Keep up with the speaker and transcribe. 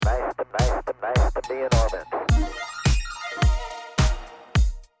be in orbit.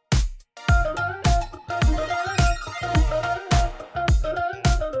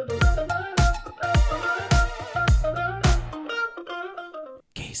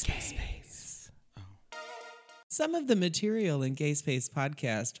 Gay Space. Some of the material in Gay Space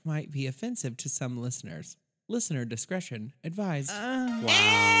podcast might be offensive to some listeners. Listener discretion advised. And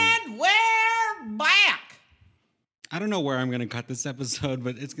we're back. I don't know where I'm going to cut this episode,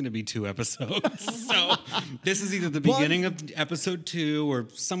 but it's going to be 2 episodes. So this is either the beginning of episode 2 or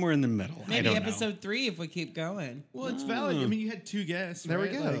somewhere in the middle. I Maybe don't episode 3 if we keep going. Well, it's valid. I mean, you had 2 guests. There we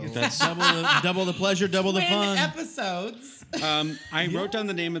right? go. Like, it's That's- double the pleasure, double the Twin fun. episodes. know. I wrote down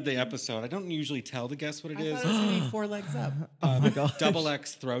the name of the episode. I don't usually tell the guests what it I is. thought it was going to be 4 legs up. Oh my god. Double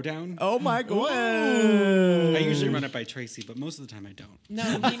X Throwdown. Oh my god. I usually run it by Tracy, but most of the time I don't.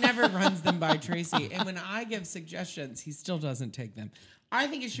 No, he never runs them by Tracy. And when I give suggestions, he still doesn't take them. I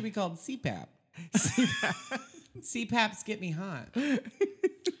think it should be called CPAP. CPAPs get me hot.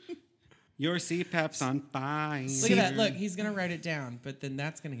 Your CPAP's on fire. Look at that. Look, he's going to write it down, but then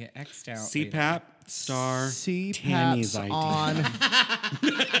that's going to get X'd out. later. CPAP star Tammy's CPAP's idea. on.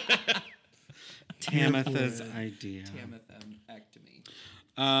 Tamitha's idea.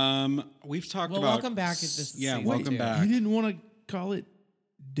 Tamithamectomy. We've talked Well, about. welcome back at this Yeah, season welcome two. back. You didn't want to call it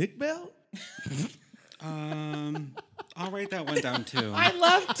Dick Belt? I'll write that one down too. I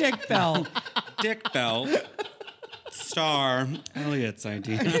love Dick Bell. Dick Belt, star Elliot's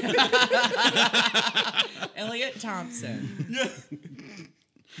idea. Elliot Thompson.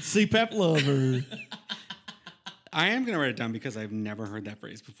 CPAP lover. I am gonna write it down because I've never heard that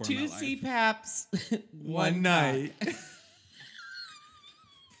phrase before in 2 my life. CPAPs, One night.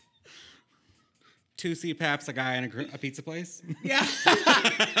 2 CPAPs, a guy, and a pizza place. Yeah.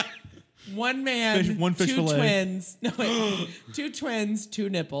 One man, One fish 2 fillet. twins. No, wait. 2 twins, 2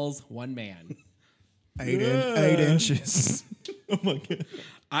 nipples, 1 man. 8 inches. Oh my god.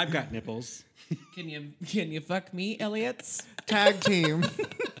 I've got nipples. Can you fuck me, Elliot's? Tag team.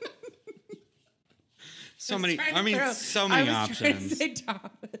 So many. Trying to I mean, throw- so many I was trying to options. say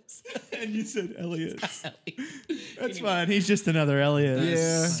Thomas. And you said Elliot. That's fine. He's just another Elliot.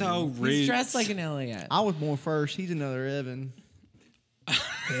 Yeah. So rude. He's dressed like an Elliot. I was born first. He's another Evan.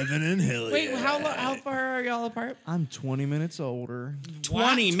 Heaven and hell. Wait, how far are y'all apart? I'm 20 minutes older.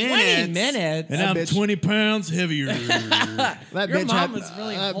 20 20 minutes. minutes. And That I'm bitch- 20 pounds heavier. That Your bitch mom had, was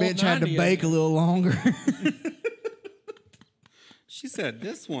really that holding bitch had on to to you. bake a little longer. She said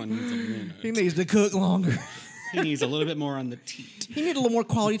this one needs a minute. He needs to cook longer. He needs a little bit more on the teat. He need a little more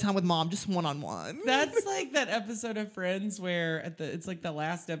quality time with mom, just one-on-one. That's like that episode of Friends where it's like the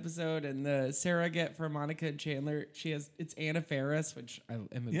last episode and the surrogate for Monica and Chandler, it's Anna Faris, which I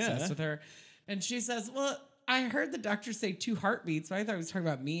am obsessed Yeah. with her. And she says, well, I heard the doctor say 2 heartbeats, but I thought he was talking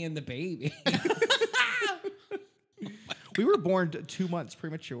about me and the baby. We were born 2 months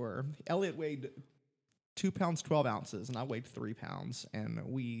premature. Elliot weighed 2 pounds 12 ounces, and I weighed 3 pounds. And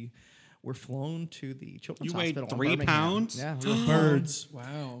we were flown to the Children's You weighed Hospital. in 3 Birmingham. pounds? Yeah, Birds.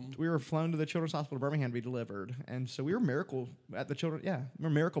 Wow. we were flown to the Children's Hospital of Birmingham to be delivered, and so we were miracle at the children. Yeah,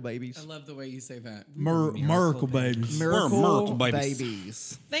 we're miracle babies. I love the way you say that. Miracle babies. Miracle babies.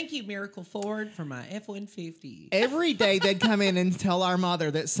 babies. Thank you, Miracle Ford, for my F-150. Every day they'd come in and tell our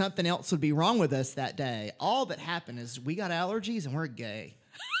mother that something else would be wrong with us that day. All that happened is we got allergies and we're gay.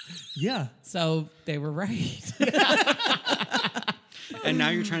 Yeah. So they were right. And now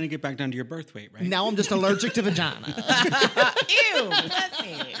you're trying to get back down to your birth weight, right? Now I'm just allergic to vagina. Ew,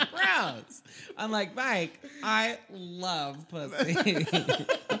 pussy, gross. Unlike Mike, I love pussy.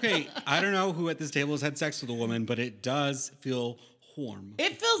 Okay, I don't know who at this table has had sex with a woman, but it does feel warm.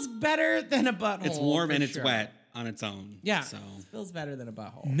 It feels better than a butthole. It's warm for and it's sure. wet on its own. Yeah, So it feels better than a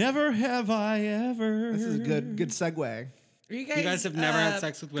butthole. Never have I ever. This is a good segue. Are you guys have never had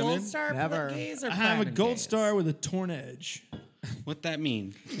sex with women? Gold star Never. gays or I have a platinum gold gays? star with a torn edge. what that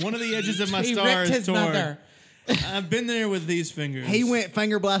mean? One of the edges of my He star ripped is his torn. mother. I've been there with these fingers. He went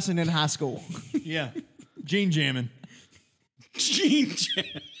finger blasting in high school. Yeah. Gene jamming. Gene Jam.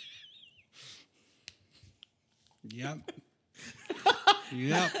 Yep.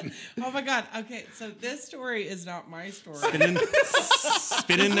 Yep. Oh my god. Okay, so this story is not my story. Spinning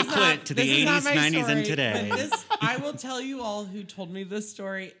the clit to the This is not 80s, my 90s, story, and today. But this, I will tell you all who told me this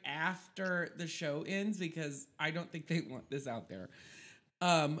story after the show ends because I don't think they want this out there.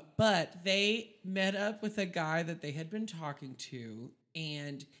 But they met up with a guy that they had been talking to,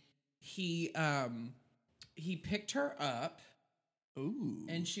 and he picked her up Ooh.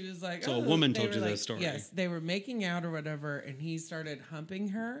 And she was like, So a oh, woman they told were you like, this story. Yes, they were making out or whatever, and he started humping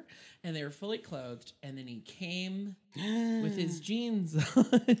her, and they were fully clothed, and then he came with his jeans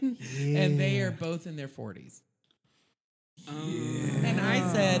on, and they are both in their 40s. And I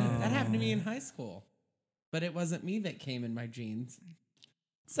said, that happened to me in high school, but it wasn't me that came in my jeans.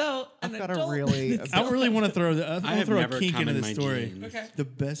 So I've an got adult- a really. I really want to throw I have throw a never kink come into in this my story. jeans. Okay. The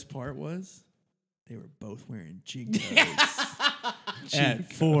best part was they were both wearing Jinkos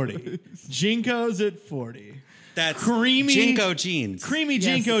at 40. Jinkos at 40. That's Creamy- Jinko jeans. Creamy Yes.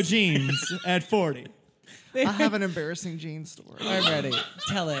 Jinko jeans at 40. I have an embarrassing jean story. I'm ready.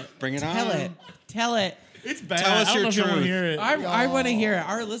 Tell it. Bring it Tell on. it. Tell it. It's bad. Tell us I don't your know if you want to truth. hear it. I want to hear it.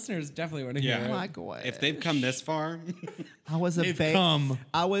 Our listeners definitely want to hear Yeah. it. Oh my God. If they've come this far, I was a They've come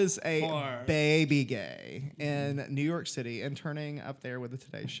I was a far. baby gay in New York City, interning up there with the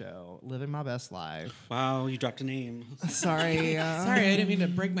Today Show, living my best life. wow, you dropped a name. Sorry. Sorry, I didn't mean to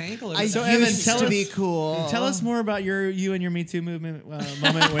break my ankle. I So, used Evan, tell to us- be cool. Tell us more about you and your Me Too movement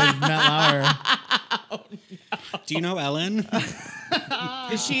moment with Matt Lauer. Do you know Ellen?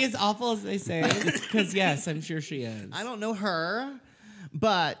 Is she as awful as they say? Because yes, I'm sure she is. I don't know her,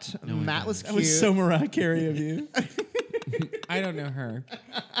 but Matt was That cute. was so Mariah Carey of you. I don't know her.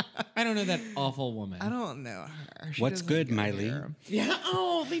 I don't know that awful woman. I don't know her. She What's doesn't good, go Miley? here. Yeah.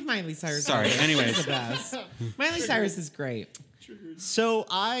 Oh, leave Miley Cyrus. Sorry. out. Anyways. She's the best. Miley Cyrus is great. So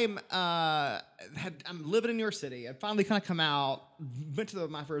I'm living in New York City. I finally kind of come out, went to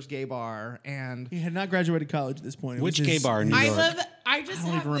my first gay bar, and He had not graduated college at this point. It Which was gay his- bar in New I York? love. I just I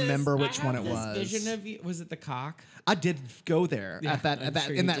don't have even this- remember I which one have it this was. Vision of you. Was it the cock? I did go there Yeah, at that I'm at that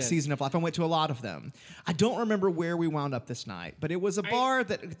sure in you that did. season of life. I went to a lot of them. I don't remember where we wound up this night, but it was a bar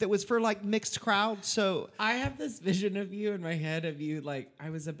that was for like mixed crowd. So I have this vision of you in my head of you like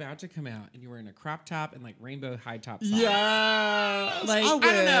I was about to come out and you were in a crop top and like rainbow high top socks. yeah, Like I don't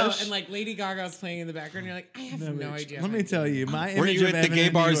know, wish. and like Lady Gaga's playing in the background. You're like, I have no idea. Let me tell you, my Were image you of at the Evan gay in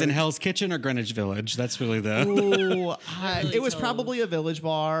New bars in York- Hell's Kitchen or Greenwich Village? That's really the. Ooh, really it was told. probably a village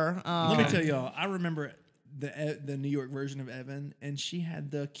bar. Let me tell y'all, I remember the New York version of Evan, and she had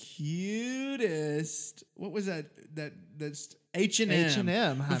the cutest. What was that? That's H&M.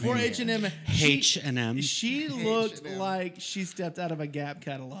 H&M, honey. Before H&M, H&M. she looked like she stepped out of a Gap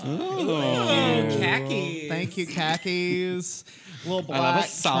catalog. Oh, khakis. Thank you, khakis. Little black I love a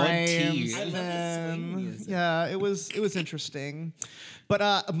solid frames, tee. I love and the then- swing music. yeah, it was interesting.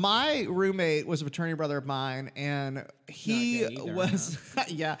 But my roommate was a fraternity brother of mine, and he gay either, was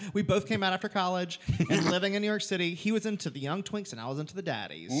yeah. We both came out after college and living in New York City. He was into the young twinks, and I was into the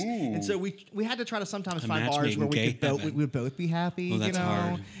daddies. And so we had to try to sometimes A find match bars made where in we gay could both, heaven. we would both be happy. Oh, that's you know,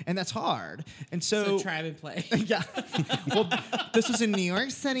 hard. and that's hard. And So try and play. yeah. Well, this was in New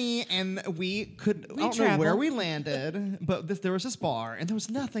York City, and we could. I don't know traveled. where we landed, but there was this bar, and there was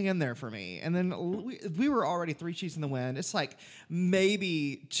nothing in there for me. And then we were already 3 cheeks in the wind. It's like maybe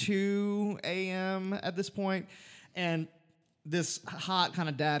 2 a.m. at this point, and this hot kind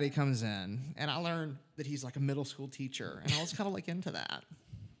of daddy comes in, and I learned that he's like a middle school teacher, and I was kind of like into that.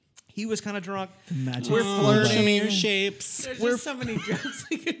 He was kind of drunk. Magic. We're flirting. Show me your shapes. There's We're- just so many jokes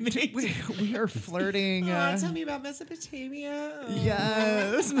we could make. We are flirting. Tell me about Mesopotamia. Oh.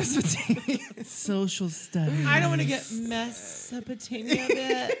 Yes, Mesopotamia. Social studies. I don't want to get Mesopotamia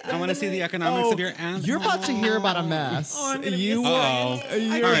bit. I want to see the economics of your ass. You're about to hear about a mess. Oh, I'm gonna you miss Oh. it.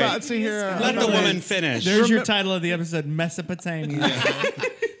 You're All right. about to hear. Let the woman finish. There's your title of the episode, Mesopotamia.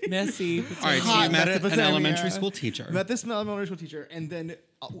 Messy. All right, so Hot you met an Mesopotamia. elementary school teacher. Met this elementary school teacher, and then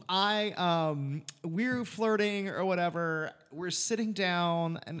we're flirting or whatever. We're sitting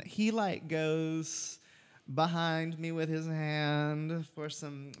down, and he like goes behind me with his hand for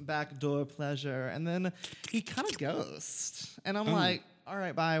some backdoor pleasure, and then he kind of ghosts, and I'm like, all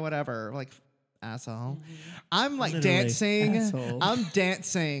right, bye, whatever, like. Asshole. I'm like Literally, dancing. asshole. I'm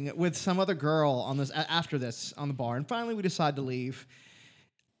dancing with some other girl on this after this on the bar, and finally we decide to leave.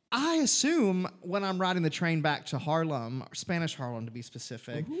 I assume when I'm riding the train back to Harlem, or Spanish Harlem to be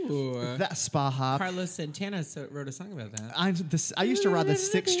specific, that spa hop. Carlos Santana wrote a song about that. I used to ride the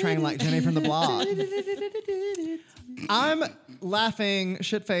 6 train like Jenny from the Block. I'm laughing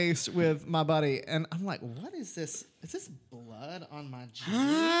shit faced with my buddy, and I'm like, "What is this? Is this blood on my jeans?"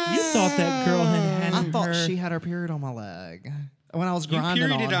 You thought that girl had I her. thought she had her period on my leg when I was You grinding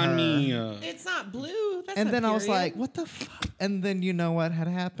perioded on on her. me. It's not blue. That's And not then I was period. like, "What the fuck?" And then you know what had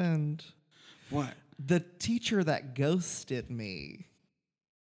happened? What? The teacher that ghosted me,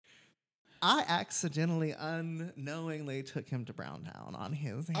 I accidentally, unknowingly took him to Browntown on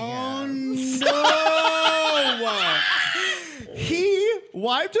his hands. no! He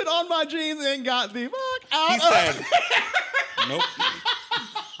wiped it on my jeans and got the fuck out He of said, Nope.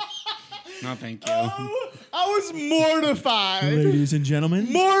 No, thank you. I was mortified. Ladies and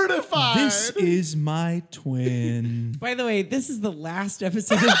gentlemen, Mortified. this is my twin. By the way, this is the last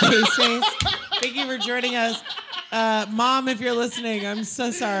episode of Gay Space. Thank you for joining us. Mom, if you're listening, I'm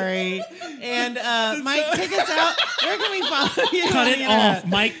so sorry. And Mike, take us out. Where can we follow you? Cut it off,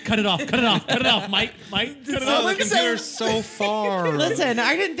 Mike. Cut it off. Cut it off. Cut it off, Mike. Mike, cut it Oh, off. the computer's so far. Listen,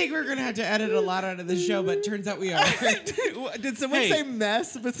 I didn't think we were going to have to edit a lot out of the show, but turns out we are. Did someone Hey. say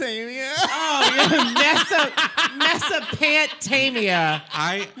Mesopotamia? Oh, you're Mesopotamia.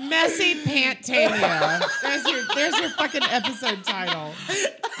 Messy Pantamia. There's your fucking episode title.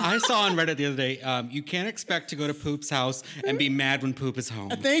 I saw on Reddit the other day, you can't expect to go to Poop's house and be mad when Poop is home.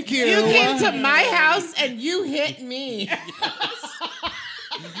 Thank you. You came to my house and you hit me.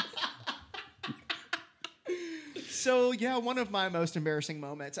 So yeah, one of my most embarrassing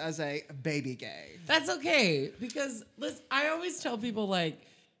moments as a baby gay. That's okay because listen, I always tell people like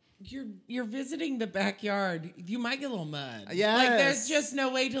you're visiting the backyard, you might get a little mud. Yes. Like there's just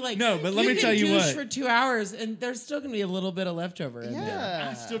no way to like. No, but let me can tell you douche what. for 2 hours and there's still gonna be a little bit of leftover in there.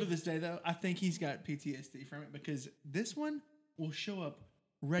 Yeah. Still to this day, though, I think he's got PTSD from it because this one will show up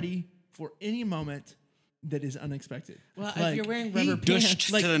ready for any moment that is unexpected. Well, Like, if you're wearing he rubber douched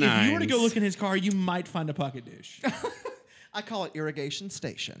pants, Like, to if the you were to go nines. look in his car, you might find a pocket douche. I call it irrigation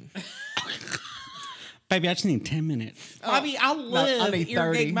station. Baby, I just need 10 minutes. Bobby, I'll I live need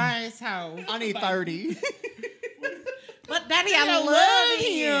irrigate 30. my house. I need 30. But Daddy, I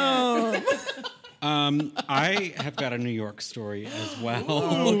love you. I have got a New York story as well.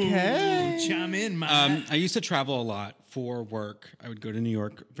 Okay. Chime in, man. I used to travel a lot for work. I would go to New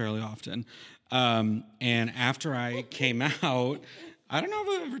York fairly often. And after I came out, I don't know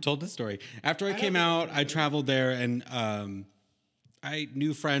if I've ever told this story. After I came out, I traveled there and I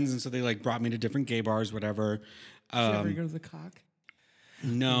knew friends, and so they like brought me to different gay bars, whatever. Did you ever go to the cock?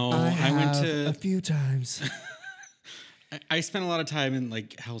 No, I went a to. few times. I spent a lot of time in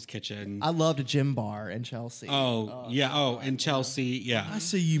like Hell's Kitchen. I loved a gym bar in Chelsea. In Chelsea, yeah. I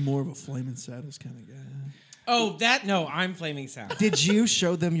see you more of a flaming saddles kind of guy. Oh, no, I'm flaming sound. Did you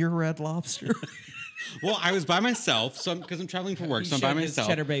show them your Red Lobster? Well, I was by myself, so because I'm traveling for work, so I'm by myself.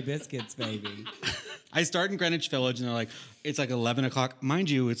 Cheddar Bay biscuits, baby. I start in Greenwich Village, and they're like, it's like 11 o'clock. Mind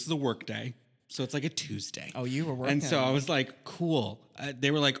you, it's the work day, so it's like a Tuesday. Oh, you were working. And so I was like, cool.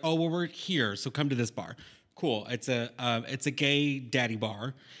 They were like, oh, well, we're here, so come to this bar. Cool. It's a gay daddy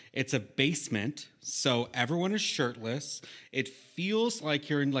bar. It's a basement, so everyone is shirtless. It feels like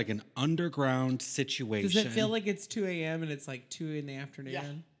you're in like an underground situation. Does it feel like it's 2 a.m. and it's like 2 in the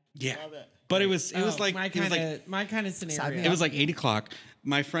afternoon? Yeah. But it was like my kind of scenario. it was like 8 o'clock.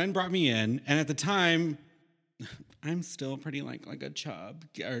 My friend brought me in, and at the time, I'm still pretty like a chub,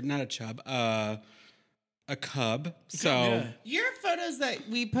 or not a chub, a cub. So Your photos that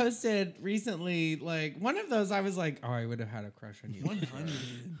we posted recently, like one of those, I was like, oh, I would have had a crush on you. 100.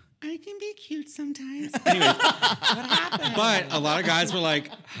 I can be cute sometimes. Anyway, What happened? but a lot of guys were like,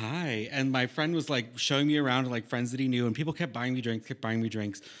 hi. And my friend was like showing me around to like friends that he knew, and people kept buying me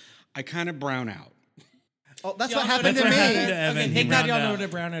drinks. I kind of brown out. Oh, that's Y'all what know happened to what me. happened to Evan. Okay, He thank God browned y'all know out. what a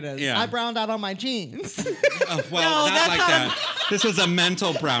brownout is. Yeah. I browned out on my jeans. Well, that's not like not a- that. This was a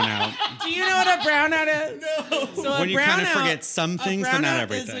mental brownout. Do you know what a brownout is? No. So When you kind of brownout- forget some a things, but not brownout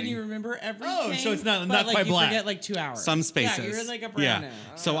everything. Is when you remember everything. Oh, so it's not but, like, quite you black. forget like 2 hours. Some spaces. Yeah, you're in like a brownout. Yeah.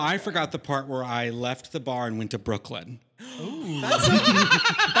 So I forgot the part where I left the bar and went to Brooklyn.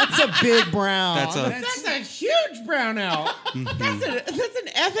 That's a big brown. That's a huge brownout. That's an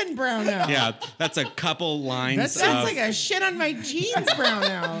effing brownout. Yeah, that's a couple lines. That's of, That's like a shit on my jeans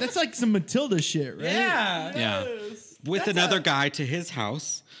brownout. That's like some Matilda shit, right? Yeah. yeah. With another guy to his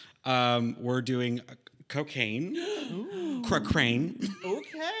house, we're doing cocaine, crane,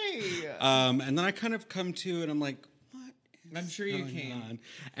 okay. and then I kind of come to, and I'm like, what? I'm sure you going can. on?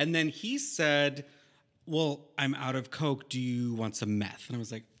 And then he said, well, I'm out of coke. Do you want some meth? And I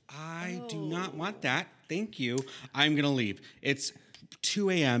was like, I do not want that. Thank you. I'm going to leave. It's 2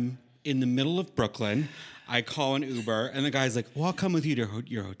 a.m. in the middle of Brooklyn. I call an Uber, and the guy's like, well, I'll come with you to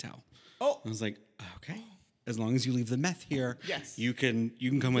your hotel. Oh. I was like, okay. As long as you leave the meth here, Yes. you can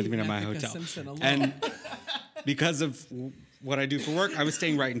come with me to my Meth hotel. Simpson alone. And because of what I do for work, I was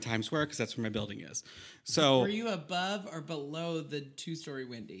staying right in Times Square because that's where my building is. So Were you above or below the 2-story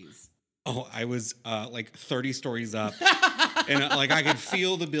Wendy's? Oh, I was like 30 stories up, and like I could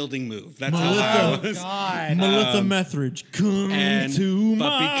feel the building move. That's how high I was. God. Melissa Methridge, come and- to but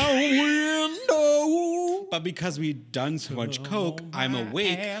my window. But because we'd done so much coke, I'm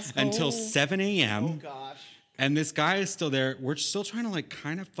awake asshole. until 7 a.m. Gosh. And this guy is still there. We're still trying to like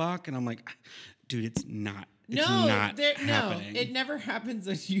kind of fuck, and I'm like, dude, it's not It's No, not no, happening. it never happens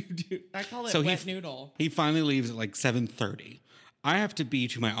as you do. I call it So wet noodle. He finally leaves at like 7:30. I have to be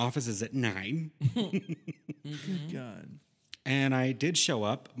to my offices at 9. Good God. And I did show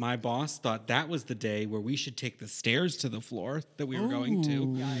up. My boss thought that was the day where we should take the stairs to the floor that we were going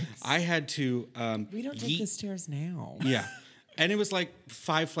to. I had to. We don't take the stairs now. Yeah. And it was like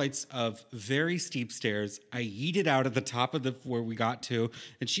 5 flights of very steep stairs. I yeeted out at the top of where we got to,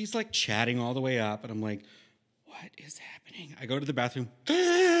 and she's like chatting all the way up, and I'm like, what is happening? I go to the bathroom.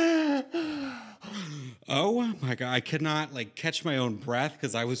 Oh my God. I could not like catch my own breath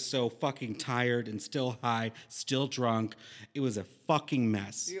because I was so fucking tired and still high, still drunk. It was a fucking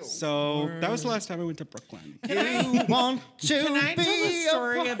mess. So that was the last time I went to Brooklyn. You want to Can I tell be a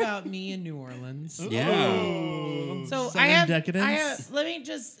story about me in New Orleans? Yeah. So Southern I have, decadence? let me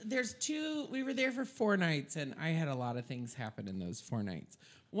just, there's 2, we were there for 4 nights and I had a lot of things happen in those 4 nights.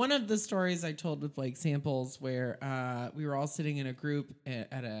 One of the stories I told with Blake Samples where we were all sitting in a group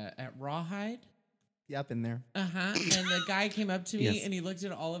at Rawhide. Yep, in there. And the guy came up to me Yes. and he looked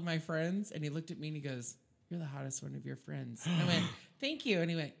at all of my friends and he looked at me and he goes, "You're the hottest one of your friends." And I went, "Thank you." And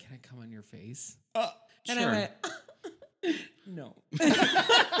he went, "Can I come on your face?" And sure. I went, "No."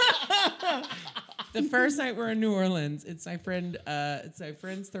 The first night we're in New Orleans, it's my friend's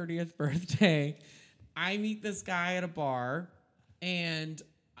 30th birthday. I meet this guy at a bar and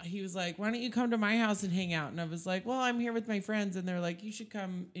he was like, "Why don't you come to my house and hang out?" And I was like, "Well, I'm here with my friends." And they're like, "You should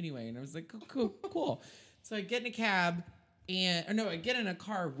come anyway." And I was like, Cool. So I get in a cab I get in a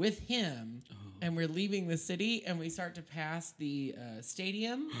car with him and we're leaving the city and we start to pass the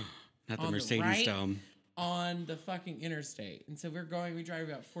stadium. Not the on Mercedes right, Dome. on the fucking interstate. And so we drive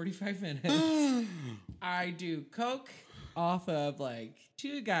about 45 minutes. I do coke off of like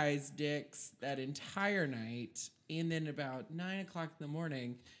 2 guys' dicks that entire night. And then about 9 o'clock in the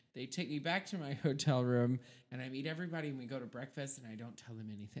morning, they take me back to my hotel room and I meet everybody and we go to breakfast and I don't tell them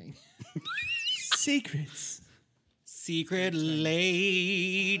anything. Secrets. Secret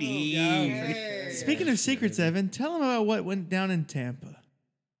lady. Speaking of secrets, Evan, tell them about what went down in Tampa.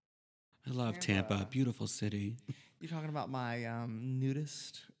 I love Tampa. Beautiful city. You talking about my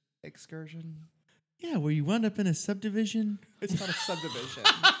nudist excursion? Yeah, where you wound up in a subdivision. It's not a subdivision.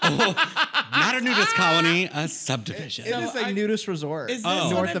 Not a nudist colony, a subdivision. It is a nudist resort Is this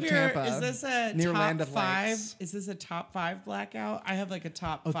north one of Tampa. Is this a near top Land of 5? Lakes. Is this a top 5 blackout? I have like a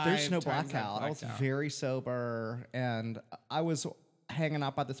top 5. There's no times I've blackout. I was blacked out. very sober, and I was hanging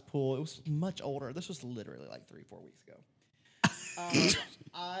out by this pool. It was much older. This was literally like 3-4 weeks ago.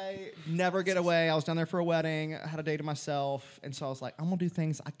 I never get away. I was down there for a wedding. I had a day to myself, and so I was like, I'm gonna do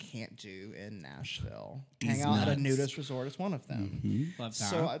things I can't do in Nashville. Hang out at a nudist resort is one of them. Love that.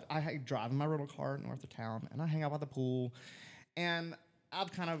 So I drive in my rental car north of town, and I hang out by the pool, and I'm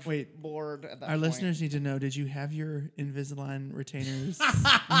kind of bored at that Our point. listeners need to know, did you have your Invisalign retainers?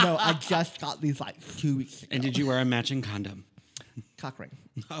 No, I just got these like 2 weeks ago. And did you wear a matching condom? Cock ring.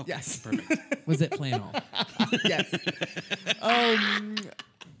 Oh, Yes. perfect. Was it flannel? Yes.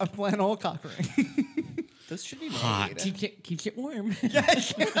 A flannel cock ring. This should be Hot. made. Keeps it warm.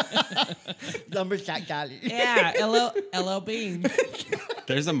 Lumberjack Galley. Yeah, LL Bean.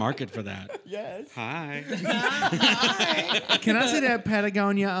 There's a market for that. Yes. Hi. Can I say that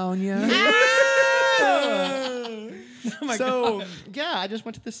Patagonia on you? So yeah, I just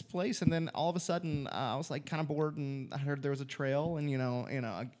went to this place, and then all of a sudden, I was like kind of bored, and I heard there was a trail,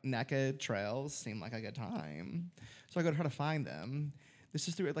 and naked trails seemed like a good time. So I go to try to find them. This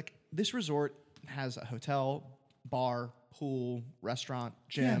is through this resort has a hotel, bar, pool, restaurant,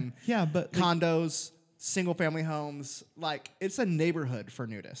 gym, Yeah, but like, condos, single family homes. Like it's a neighborhood for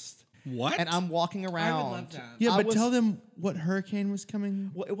nudists. What? And I'm walking around. love that. yeah, I but was- tell them what hurricane was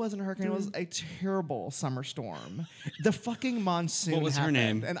coming. Well, it wasn't a hurricane. It was a terrible summer storm. The fucking monsoon. What was her happened,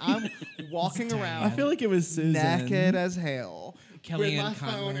 name? And I'm walking around. I feel like it was Susan. naked as hell Kellyanne with my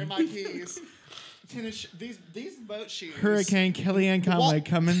Conway. phone and my keys. These boat shoes. Hurricane Kellyanne Conway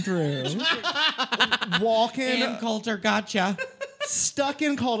coming through. walking, Ann Coulter, gotcha. stuck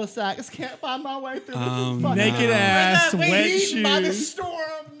in cul-de-sacs. Can't find my way through. Oh, This is fucking Naked ass, Wait, wet eaten by the shoes. storm.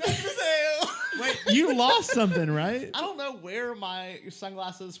 Naked as hell. Wait, you lost something, right? I don't know where my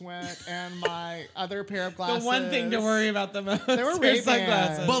sunglasses went and my other pair of The glasses. one thing to worry about the most. They were are Ray-Bans.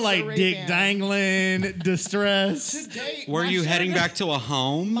 sunglasses. But like Ray-Ban. dick dangling, distress. Today, Were my you heading camera- back to a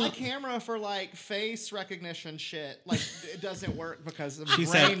home? My camera for like face recognition shit, like it doesn't work because of She brain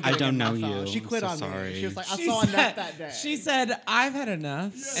said, getting "I don't in my know phone." you. She quit So on sorry. me. She was like, "I She saw said- enough that day." She said, "I've had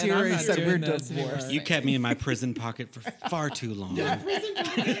enough." and Siri I'm not said, doing "We're this divorced." anymore." You kept me in my prison pocket for far too long.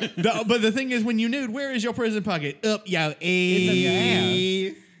 But the thing is, when you nude, where is your prison pocket? Up your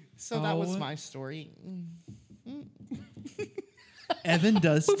ass. So that was Oh. my story. Evan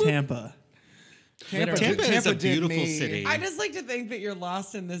does Tampa. Tampa is a did beautiful me. city. I just like to think that you're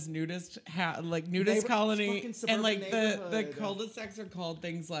lost in this nudist Neighbor- colony, fucking suburban and like the neighborhood. cul-de-sacs are called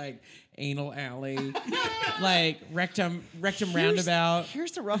things like anal alley, like rectum roundabout.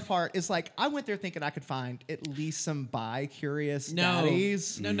 Here's the rough part: is like I went there thinking I could find at least some bi-curious No.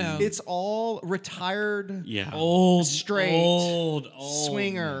 daddies. No. It's all retired yeah. Old, Straight. old,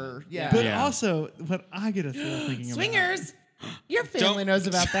 swinger. Yeah. But Yeah. also, what I get a thrill thinking about. Swingers. Your family knows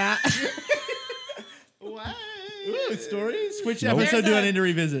about that. What? Ooh, stories? Which Nope. episode do There's I a- need to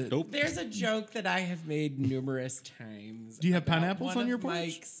revisit? Nope. There's a joke that I have made numerous times. Do you have about pineapples one on of your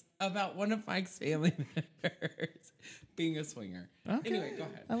porch? About one of Mike's family members being a swinger. Okay. Anyway, go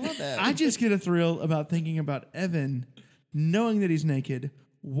ahead. I love that. I just get a thrill about thinking about Evan knowing that he's naked,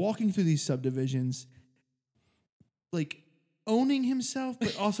 walking through these subdivisions, like owning himself,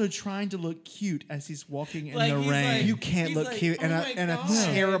 but also trying to look cute as he's walking in Like, the he's rain. like- you can't He's look like, cute in "Oh a my in a God,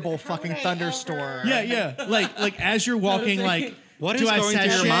 terrible how fucking would I thunderstorm. ever-" yeah. Like as you're walking, like What do is I going through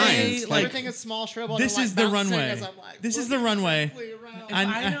your sashay? minds? Like Everything is small, shriveled. this and, is like, the bouncing runway. as I'm, like, This is the looking runway. quickly around.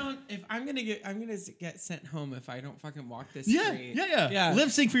 If I'm gonna get sent home if I don't fucking walk this Yeah, street. yeah. Lip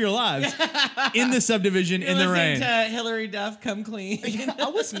sync for your lives in the subdivision You're in the listening rain. to Hillary Duff, "Come Clean." I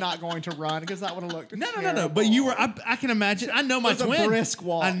was not going to run because that would have looked No. terrible. But you were. I can imagine. I know my It was a twin. brisk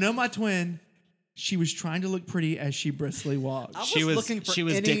walk. I know my twin. She was trying to look pretty as she briskly walked. I She was- looking for she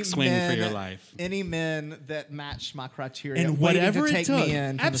was any Dick Swing for men- your life. Any men that matched my criteria, And waiting whatever to it take took, me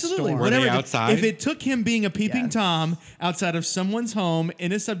in from absolutely, the storm. Were whatever. they it took- outside? If it took him being a peeping Yes. tom outside of someone's home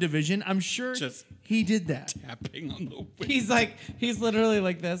in a subdivision, I'm sure Just- he did that. Tapping on the window. He's literally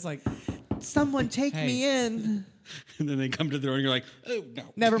like this, like, Someone take Hey. me in. And then they come to the door and you're like, oh, no.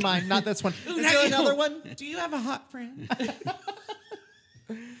 Never mind, not this one. Is not there you. another one? "Do you have a hot friend?"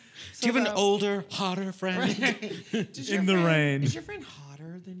 Do you have an older, hotter friend? In the rain. Is your friend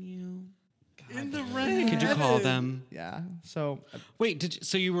hotter than you? In the rain. Could you call them? Yeah. So Wait,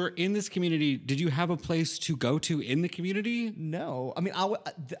 so you were in this community. Did you have a place to go to in the community? no, I mean I was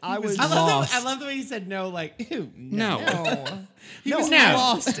I love the way you said no, like, ew, No. no. He was No.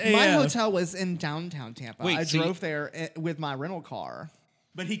 lost My AF. hotel was in downtown Tampa. Wait, I so you- drove there with my rental car,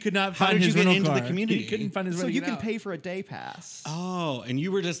 But he could not How find did his you get rental into the car. community? He couldn't find his way so to you get can out. pay for a day pass. Oh, and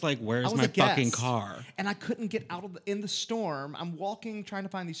you were just like, I where's was my a guest, fucking car? and I couldn't get out of in the storm. I'm walking, trying to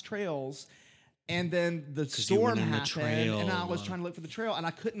find these trails, and then the you storm went in the happened, and I trail. was trying to look for the trail, and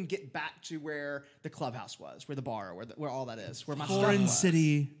I couldn't get back to where the clubhouse was, where the bar, where all that is, where my stuff Foreign was.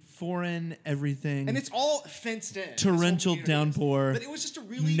 city, foreign everything. and it's all fenced in. this whole torrential community is. downpour. But it was just a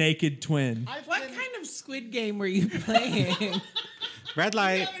really naked twin. I've What been- kind of Squid Game were you playing? Red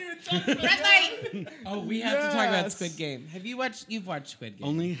light. Red light. Oh, we have to talk about Yes. Squid Game. You've watched Squid Game?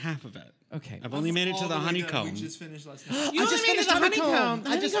 Only half of it. Okay. I've only made it to the honeycomb. We just finished last night. You I only just made it finished to Honeycomb.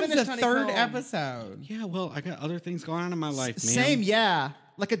 I just Honeycomb's finished the third Honeycomb. episode. Yeah, well, I got other things going on in my life, man. Same, yeah,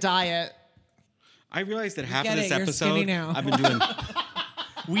 like a diet. I realized that half get of this it, you're skinny episode now. I've been doing.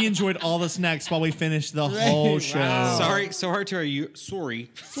 We enjoyed all the snacks while we finished the whole show. Wow. sorry to our sorry.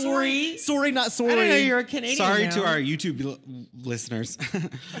 Sorry. Sorry, not sorry. I don't know you're a Canadian. Sorry now. to our YouTube listeners.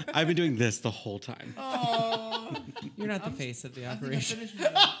 I've been doing this the whole time. You're not the face of the operation.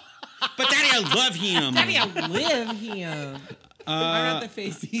 But Daddy, I love him. Daddy, I live here. I'm not the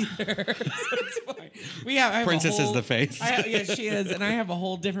face either. So it's fine. I have a Princess is whole- the face. Yeah, she is, and I have a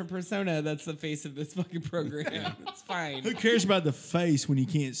whole different persona that's the face of this fucking program. It's fine. Who cares about the face when you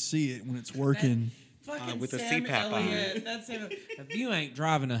can't see it when it's working? Fucking with the Sam CPAP on. Elliott. That's Sam. If you ain't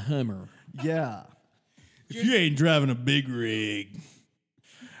driving a Hummer, Yeah, If you ain't driving a big rig,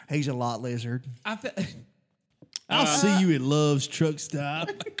 he's a lot lizard. I feel I'll see you at Love's Truck Stop.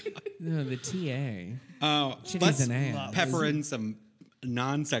 no, the TA. Let's needs an ass. pepper in some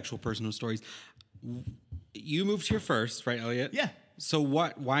non-sexual personal stories. You moved here first, right, Elliot? Yeah. So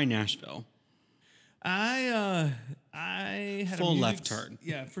what? Why Nashville? I had Full a music left turn.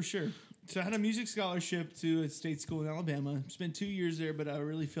 Yeah, for sure. So I had a music scholarship to a state school in Alabama. Spent 2 years there, but I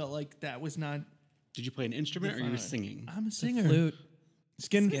really felt like that was not. Did you play an instrument or you were singing? I'm a singer. Flute.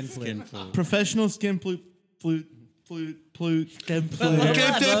 Skin Skin flute. Professional skin flute, skin flute.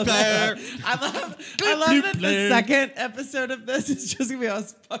 I love that the Player. second episode of this is just gonna be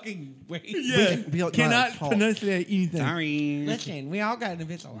us fucking wasted. Yeah, We don't know cannot how to talk. pronunciate anything. Sorry. Listen, we all got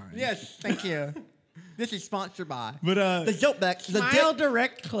Invisalign. Yes, thank you. This is sponsored by But the Dope Back. Smile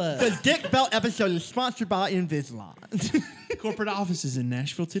Direct Club. The Dick Belt episode is sponsored by Invisalign. corporate offices in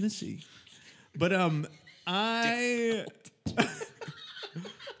Nashville, Tennessee. But I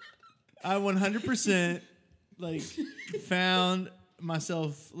 100% like found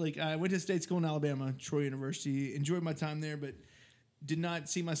myself like I went to state school in Alabama, Troy University, enjoyed my time there, but did not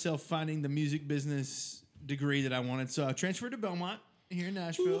see myself finding the music business degree that I wanted. So I transferred to Belmont here in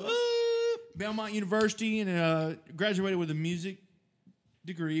Nashville. Belmont University, and graduated with a music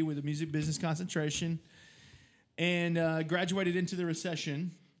degree with a music business concentration, and graduated into the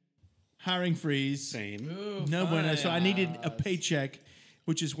recession, hiring freeze. Same. Ooh, No bueno. fun. So I needed a paycheck,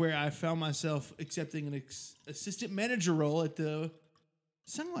 which is where I found myself accepting an assistant manager role at the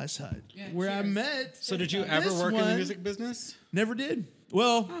Sunglass Hut, Yeah, where I cheers. met. So did you ever this work in the one. music business? Never did.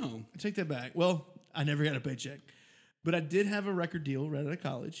 Well, Oh. I take that back. Well, I never got a paycheck, but I did have a record deal right out of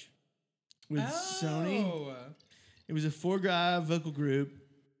college with Sony. Oh. It was a 4-guy vocal group,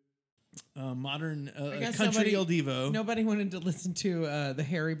 modern guess country nobody- El Divo. Nobody wanted to listen to the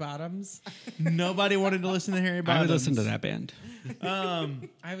Harry Bottoms. Nobody wanted to listen to Harry I Bottoms. would listen to that band.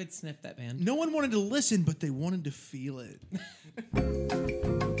 I would sniff that band. No one wanted to listen, but they wanted to feel it.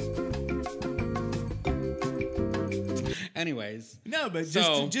 Anyways, No, but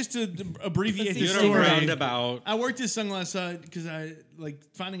So- just to abbreviate the you know, story. roundabout. I worked at Sunglass Hut because I like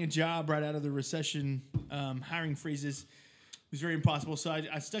finding a job right out of the recession, hiring freezes was very impossible. So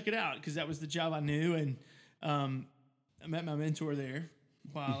I stuck it out because that was the job I knew, and I met my mentor there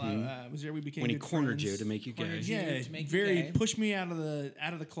while I was there. We became When he good cornered friends. you to make you gay. Cornered you. Yeah, to make you very gay. pushed me out of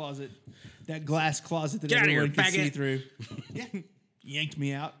the closet, that glass closet that Get out of here, everyone could see faggot. through. Yeah, yanked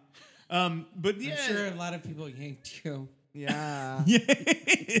me out. But yeah, I'm sure a lot of people yanked you Yeah. yeah,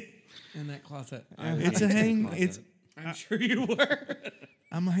 in that closet. it's a hang. It's I'm sure you were.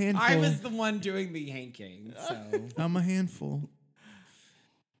 I'm a handful. I was the one doing the yanking, so I'm a handful.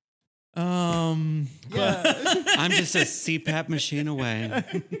 I'm just a CPAP machine away.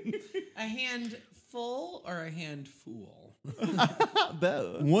 a handful or a handful.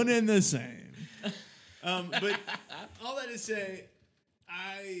 Both. One and the same. But all that to say,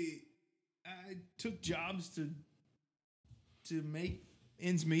 I took jobs to make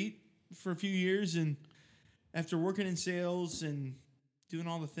ends meet for a few years, and after working in sales and doing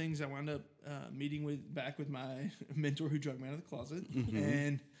all the things, I wound up meeting back with my mentor who drug me out of the closet,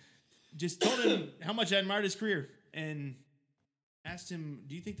 and just told him how much I admired his career, and asked him,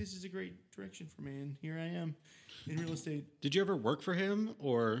 "Do you think this is a great direction for me?" And here I am in real estate. Did you ever work for him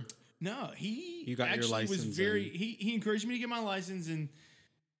or? No, he You got your actually was license very. and- He encouraged me to get my license, and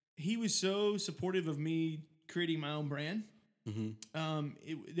he was so supportive of me creating my own brand.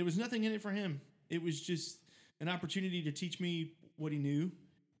 There was nothing in it for him. It was just an opportunity to teach me what he knew,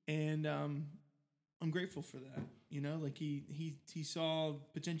 and I'm grateful for that. You know, like he saw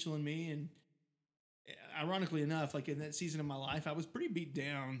potential in me, and ironically enough, like in that season of my life, I was pretty beat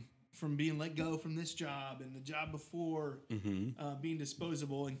down from being let go from this job and the job before, being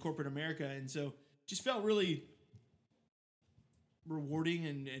disposable in corporate America, and so just felt really rewarding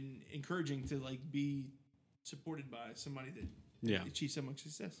and encouraging to like be supported by somebody that Yeah. achieved so much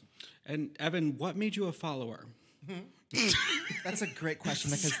success. And Evan, what made you a follower? That's a great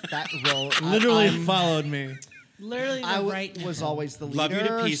question because that role Literally I'm- followed me. Literally, I the w- right was now. always the leader. Love you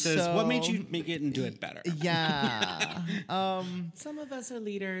to pieces. So, What made you make it and do it better? Yeah. Some of us are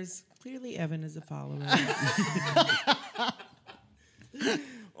leaders. Clearly, Evan is a follower.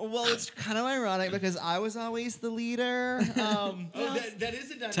 Well, it's kind of ironic because I was always the leader. That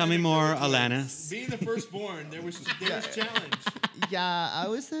is a dynamic. Tell me more, though, too. Alanis. Being the firstborn, there was challenge. Yeah, I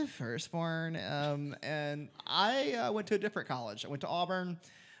was the firstborn, and I went to a different college. I went to Auburn,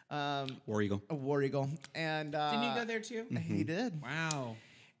 War Eagle. a War Eagle, and Didn't you go there too? he did. Wow.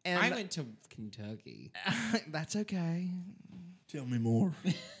 And I went to Kentucky. that's okay. Tell me more.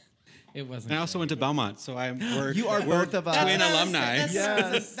 It wasn't. And I also went to Belmont, so we're You are both of us. twin That's what I was alumni. saying.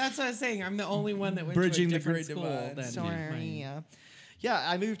 Yes. That's what I was saying. I'm the only one that went Bridging to the a different great school divide. than Sorry. mine. Yeah,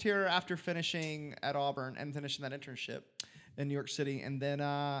 I moved here after finishing at Auburn and finishing that internship in New York City, and then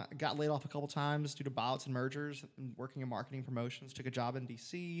got laid off a couple times due to buyouts and mergers. And working in marketing promotions, took a job in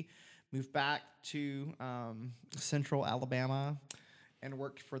D.C., moved back to Central Alabama, and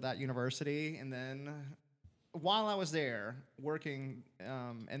worked for that university. And then while I was there working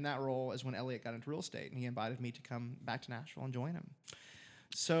in that role is when Elliot got into real estate, and he invited me to come back to Nashville and join him.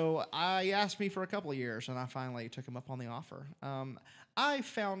 So he asked me for a couple of years, and I finally took him up on the offer. I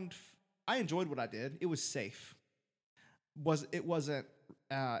enjoyed what I did. It was safe. It wasn't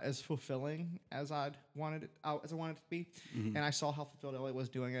as fulfilling as I wanted it to be, and I saw how fulfilled Elliot was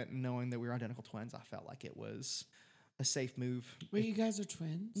doing it, and knowing that we were identical twins, I felt like it was a safe move. Wait, you guys are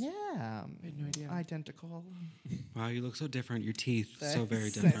twins? Yeah, I had no idea. identical. Wow, you look so different. Your teeth, so Thanks. very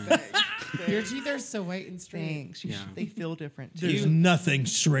different. Your teeth are so white and straight. Thanks. Yeah. They feel different. There's nothing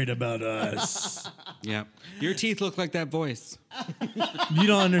straight about us. Yep. Your teeth look like that voice. You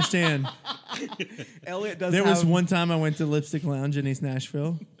don't understand. Elliot does. There was have- one time I went to Lipstick Lounge in East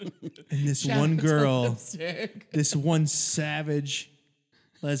Nashville, and this Shout one out to girl, Lipstick. this one savage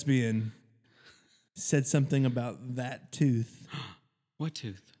lesbian, said something about that tooth. What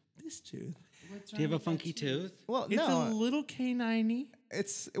tooth? This tooth. Do you have a funky tooth? Well, It's no, a little canine-y,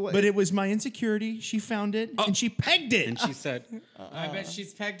 it's but it was my insecurity. She found it and she pegged it. And she said, I bet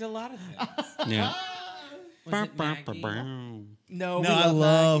she's pegged a lot of things. yeah. Was it Maggie? no. No, we I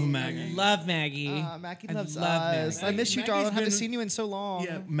love Maggie. Love Maggie. Maggie I loves love us. Maggie. I miss you, Maggie's darling. Haven't been- seen you in so long.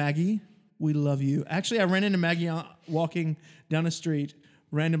 Yeah, Maggie, we love you. Actually, I ran into Maggie walking down the street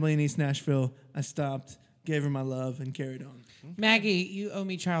randomly in East Nashville. I stopped, gave her my love, and carried on. Maggie, you owe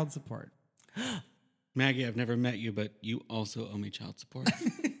me child support. Maggie, I've never met you, but you also owe me child support.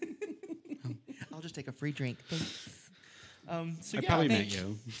 I'll just take a free drink. Thanks. So I yeah, probably met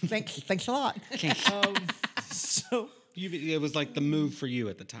you. Thanks a lot. So It was like the move for you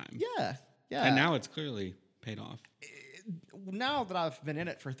at the time. yeah. And now it's clearly paid off. Now that I've been in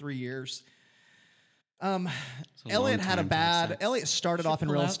it for 3 years, It's a Elliot long had a time to have bad. sex. Elliot started off in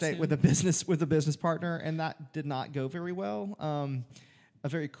pull real out estate soon. with a business partner, and that did not go very well. A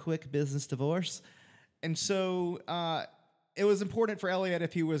very quick business divorce, and so it was important for Elliot,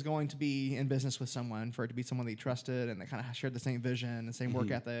 if he was going to be in business with someone, for it to be someone that he trusted and that kind of shared the same vision, the same work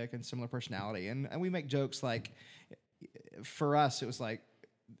ethic, and similar personality. And we make jokes like, for us, it was like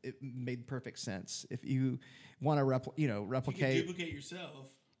it made perfect sense. If you want to replicate. duplicate yourself.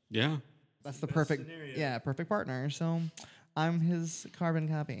 Yeah. That's the perfect, scenario. perfect partner. So I'm his carbon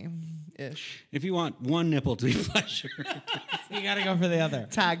copy ish. If you want one nipple to be pleasure. You got to go for the other.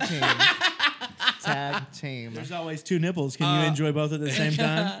 Tag team. Tag team. There's always two nipples. Can you enjoy both at the same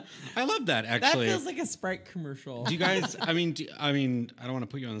time? I love that, That actually. feels like a Sprite commercial. Do you guys, I mean, I don't want to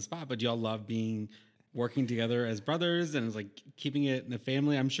put you on the spot, but do y'all love working together as brothers and it's like keeping it in the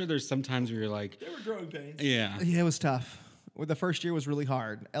family? I'm sure there's some times where you're like, They were growing pains. yeah. Yeah, it was tough. Well, the first year was really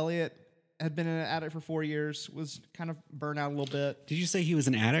hard. Elliot had been at it for 4 years, was kind of burnt out a little bit. Did you say he was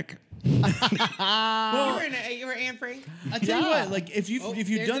an addict? You were Anne Frank. I tell you Yeah. what, like if you've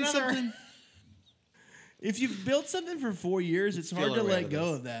there's done another. something, if you've built something for 4 years, it's hard Feel to our way out let of go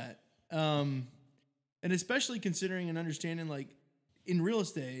this. of that. And especially considering and understanding, like in real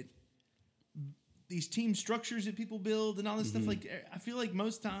estate, these team structures that people build and all this stuff. Like I feel like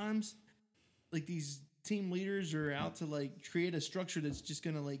most times, like these team leaders are out to like create a structure that's just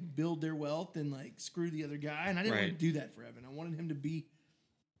gonna like build their wealth and like screw the other guy. And I didn't want Right. to do that for Evan. I wanted him to be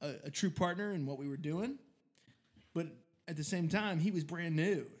a true partner in what we were doing. But at the same time, he was brand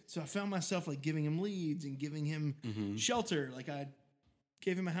new. So I found myself like giving him leads and giving him shelter. Like I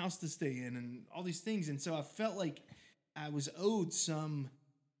gave him a house to stay in and all these things. And so I felt like I was owed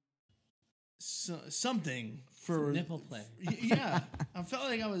something for Nipple play. Yeah. I felt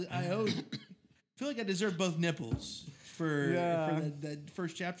like I feel like I deserved both nipples for that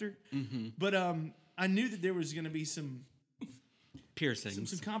first chapter. But I knew that there was going to be some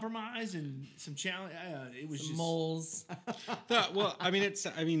Piercings. compromise and some challenge. It was just Moles. Well, I mean,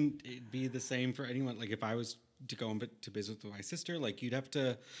 it'd be the same for anyone. Like if I was to go to business with my sister, like you have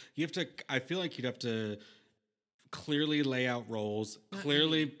to, I feel like you'd have to clearly lay out roles,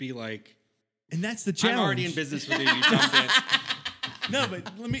 clearly be like, and that's the challenge. I'm already in business with you, you dumb bitch. No,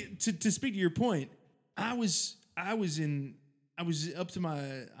 but let me to speak to your point. I was up to my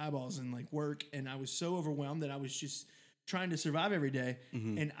eyeballs in like work, and I was so overwhelmed that I was just trying to survive every day.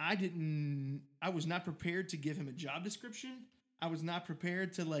 And I was not prepared to give him a job description. I was not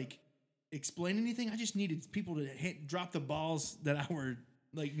prepared to like explain anything. I just needed people to drop the balls that I were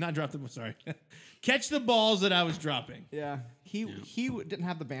like not drop them. Sorry, catch the balls that I was dropping. Yeah, he didn't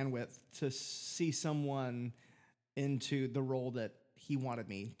have the bandwidth to see someone into the role that he wanted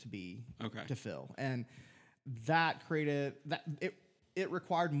me to be to fill, and that created that it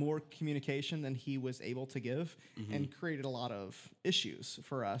required more communication than he was able to give, and created a lot of issues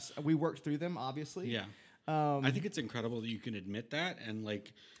for us. We worked through them, obviously. Yeah. I think it's incredible that you can admit that and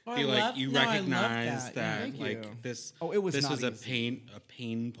like Oh, feel I like love- you no, I love recognize that. that, Thank like you. this. Oh, it was this not was easy. a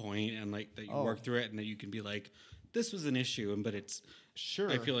pain point, and like that you work through it, and that you can be like, this was an issue, but it's Sure.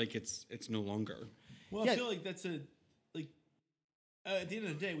 I feel like it's no longer. Well, Yeah. I feel like that's at the end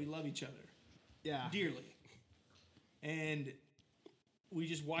of the day, we love each other. Yeah. Dearly. And we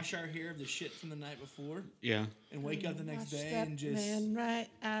just wash our hair of the shit from the night before Yeah, and wake up the next Watch day that and just man right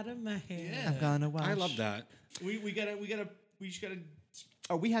out of my hair. Yeah. I'm gonna watch. I love that. we just gotta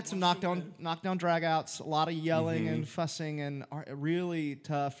Oh, we had some knockdown dragouts, a lot of yelling and fussing, and really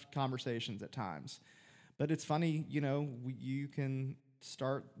tough conversations at times. But it's funny, you can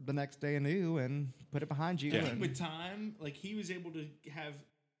start the next day anew and put it behind you. Yeah. I think and- with time, like he was able to have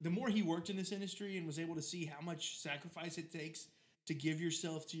the more he worked in this industry and was able to see how much sacrifice it takes to give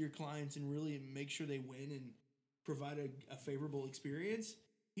yourself to your clients and really make sure they win and provide a favorable experience,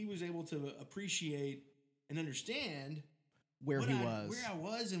 he was able to appreciate and understand Where where I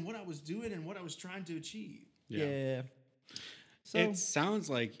was and what I was doing and what I was trying to achieve. Yeah. So It sounds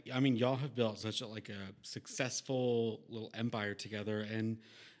like, I mean, y'all have built such a successful little empire together, and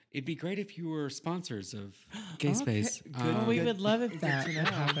it'd be great if you were sponsors of Gay Space. We would love if that to would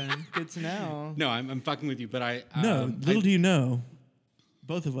know. happen. Good to know. No, I'm fucking with you, but I No, little do you know,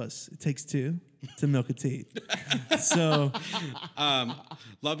 both of us, it takes two to milk a teat. So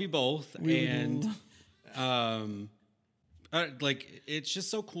love you both, and it's just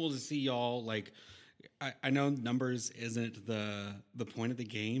so cool to see y'all. Like, I know numbers isn't the point of the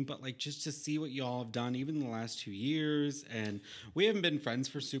game, but like just to see what y'all have done even in the last 2 years, and we haven't been friends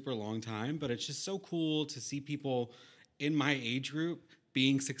for super long time, but it's just so cool to see people in my age group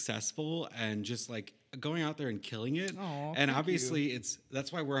being successful and just like going out there and killing it. Aw, and thank obviously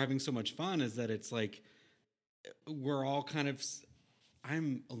that's why we're having so much fun, is that it's like we're all kind of,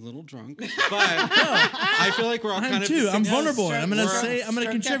 I'm a little drunk, but I feel like we're all I'm kind of too. I'm success- vulnerable. I'm gonna we're- say. I'm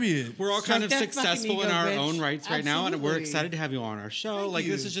gonna contribute. We're all kind of Stroke that fucking successful in ego, our bitch. own rights right now, and we're Absolutely. excited to have you on our show. Thank Like,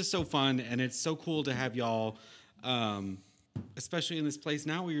 this you. is just so fun, and it's so cool to have y'all, especially in this place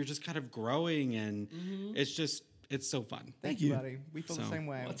now where you're just kind of growing, and it's so fun. Thank you. you, buddy. We feel the So- same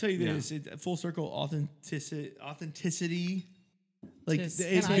way. I'll tell you Yeah. this: full circle authenticity. Like Tis-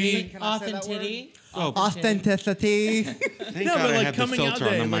 it's Can I being. say- can I say that word? Authenticity. Oh, Authenticity. thank No, God but I like have the coming out filter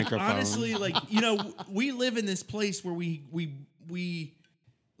on there, the like, microphone. honestly, like we live in this place where we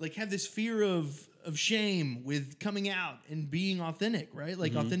like have this fear of shame with coming out and being authentic, right?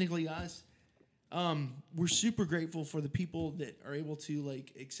 Like authentically us. We're super grateful for the people that are able to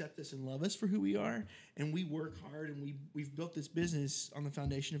like accept us and love us for who we are, and we work hard, and we've built this business on the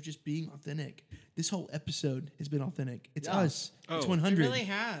foundation of just being authentic. This whole episode has been authentic. It's us. It's Oh. 100. It really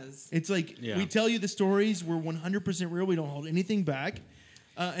has. It's like Yeah. we tell you the stories. We're 100% real. We don't hold anything back,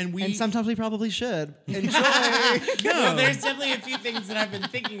 and we And sometimes we probably should. Enjoy. Well, there's definitely a few things that I've been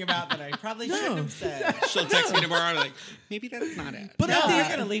thinking about that I probably shouldn't have said. She'll text me tomorrow, and like, maybe that's not it. But No, at the I'm end-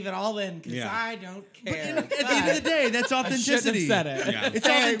 gonna leave it all in because Yeah. I don't care. at the end of the day, that's I shouldn't authenticity. have said it. Yeah. It's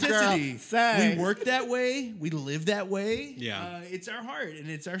Say it, authenticity. girl. Say. We work that way. We live that way. Yeah. It's our heart and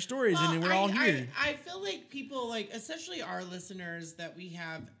it's our stories, Well, and we're all here. I feel like people, like, especially our listeners that we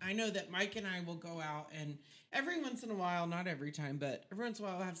have, I know that Mike and I will go out and every once in a while, not every time, but every once in a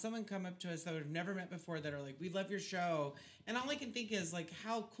while, we'll have someone come up to us that we've never met before that are like, we love your show. And all I can think is, like,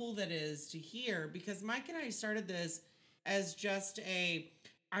 how cool that is to hear, because Mike and I started this as just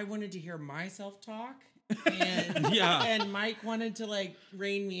I wanted to hear myself talk. And, Yeah. and Mike wanted to, like,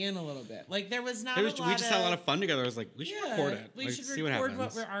 rein me in a little bit. Like, there was not we a lot just had a lot of fun together. I was like, we should record it. We Like, should see what record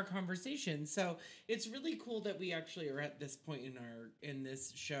happens. our conversation. So it's really cool that we actually are at this point in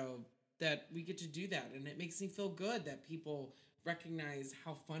this show that we get to do that, and it makes me feel good that people recognize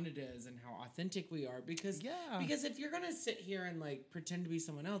how fun it is and how authentic we are. Because if you're gonna sit here and like pretend to be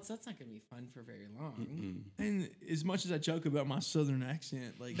someone else, that's not gonna be fun for very long. And as much as I joke about my southern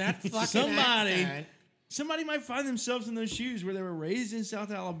accent, like That fucking somebody. accent. Somebody might find themselves in those shoes where they were raised in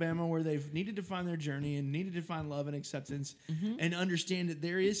South Alabama, where they've needed to find their journey and needed to find love and acceptance and understand that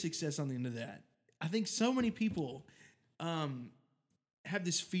there is success on the end of that. I think so many people have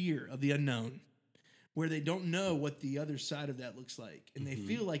this fear of the unknown where they don't know what the other side of that looks like. And they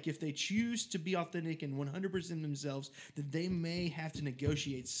feel like if they choose to be authentic and 100% themselves, that they may have to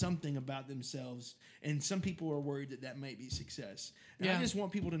negotiate something about themselves. And some people are worried that that might be success. And I Yeah. just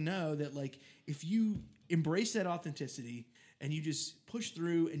want people to know that, like, if you embrace that authenticity and you just push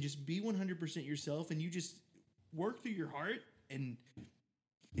through and just be 100% yourself and you just work through your heart and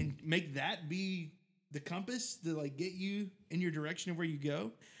make that be the compass to like get you in your direction of where you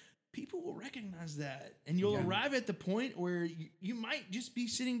go, people will recognize that. And you'll arrive at the point where you might just be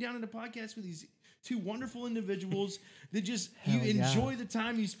sitting down in a podcast with these two wonderful individuals that just you enjoy the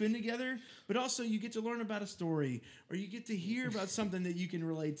time you spend together, but also you get to learn about a story or you get to hear about something that you can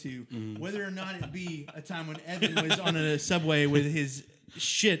relate to, whether or not it be a time when Evan was on a subway with his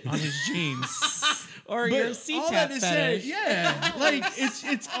shit on his jeans. Or But your all CPAP that to say, fetish. yeah, like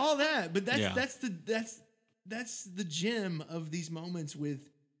it's all that. But Yeah. that's the gem of these moments with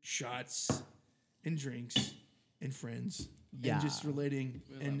shots and drinks and friends Yeah. and just relating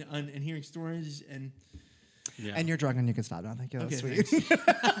and hearing stories and Yeah. And you're drunk and you can stop now. Thank you. That's okay, sweet. thanks.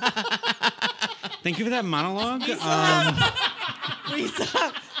 Thank you for that monologue.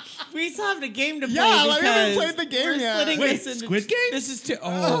 We still have a game to play. Yeah, like, we haven't because played the game we're yet. splitting Wait, this into Squid Game? This is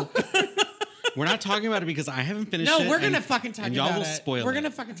We're not talking about it because I haven't finished No, it. we're gonna and- fucking talk and about y'all will it. spoil We're it.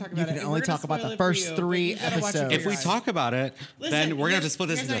 gonna fucking talk about it. can and only we're gonna talk about spoil the it for first you, but 3 you gotta watch it for episodes. If we yourself. talk about it, then we're gonna have to split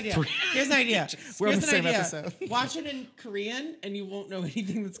this here's an into idea. 3. Here's an idea. We're on Here's the an same idea. episode. Watch it in Korean, and you won't know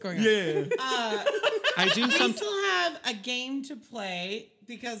anything that's going on. Yeah. I do We some. still have a game to play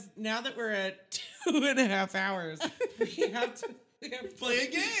because now that we're at 2.5 hours, we have to play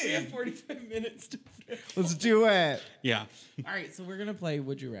a game. We have 45 minutes to play. Let's do it. Yeah. All right, so we're gonna play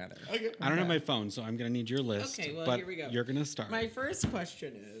Would You Rather. I don't have my phone, so I'm gonna need your list. Okay, well, but here we go. You're gonna start. My first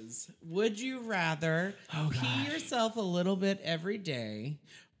question is: Would you rather pee yourself a little bit every day,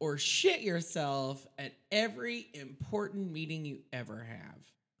 or shit yourself at every important meeting you ever have?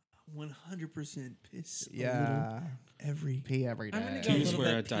 100% piss. a Yeah. little every. Pee every day. I'm gonna go Do a you just little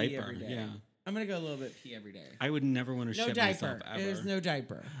wear a bit pee diaper? every day. Yeah. I'm gonna go a little bit pee every day. I would never want to No shit diaper. myself ever. There's no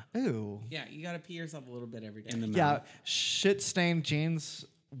diaper. Ooh. Yeah, you gotta pee yourself a little bit every day. in the mouth. Yeah, shit stained jeans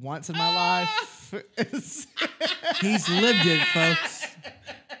once in my life. is- He's lived it, folks.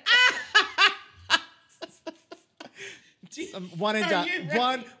 one and Are done. you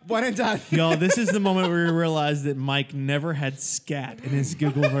ready? One and done. Y'all, this is the moment where we realize that Mike never had scat in his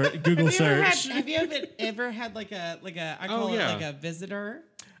Google Google search. Have you ever had like a I call it yeah. like a visitor?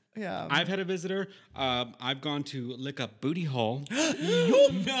 Yeah. I've had a visitor. I've gone to lick up booty hole.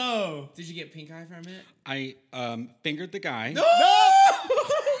 No. Did you get pink eye from it? I fingered the guy.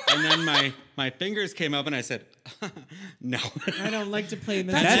 And then my fingers came up and I said, no. I don't like to play in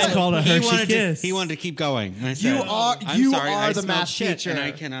the That's called a Hershey kiss. He wanted to keep going. And I said, You are- I'm you sorry, are I the smelled math shit teacher. And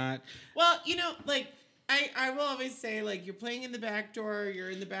I cannot. Well, like I will always say like you're playing in the back door, you're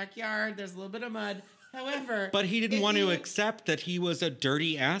in the backyard, there's a little bit of mud. However, But he didn't if want you- to accept that he was a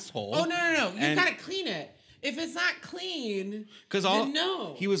dirty asshole. Oh no! You And- gotta clean it. If it's not clean, Because then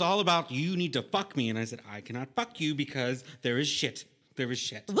no. he was all about you need to fuck me, and I said I cannot fuck you because there is shit. There is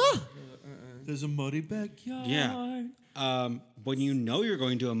shit. There's a muddy backyard. Yeah. When you know you're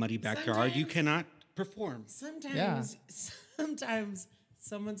going to a muddy backyard, you Sometimes- cannot perform. Sometimes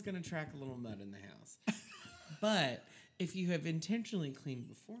someone's gonna track a little mud in the house. But if you have intentionally cleaned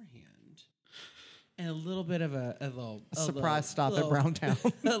beforehand, and a little bit of a surprise stop at little- Browntown.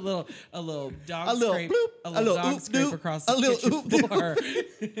 a little dog A little scrape, bloop, a little dog oop scrape doop, across a the little kitchen oop doop. floor.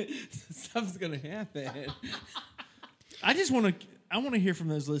 Stuff's gonna happen. I just want to. I want to hear from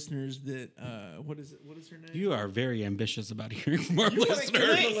those listeners that. What is it? What is her name? You are very ambitious about hearing from our Can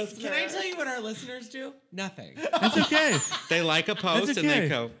listeners. I tell you what our listeners do? Nothing. That's okay. They like a post That's and they okay.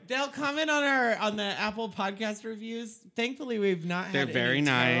 go, They'll comment on the Apple podcast reviews. Thankfully, we've not had They're any very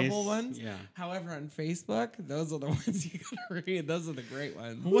terrible nice. ones. Yeah. However, on Facebook, those are the ones you gotta read. Those are the great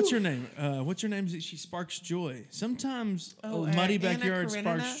ones. Well, what's your name? What's your name? She sparks joy. Sometimes Oh, a muddy Anna backyard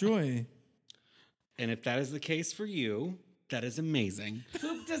Karenina? sparks joy. and if that is the case for you, that is amazing.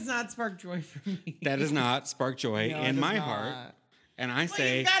 Poop does not spark joy for me. That does not spark joy No, it in does my not. heart. And I Well,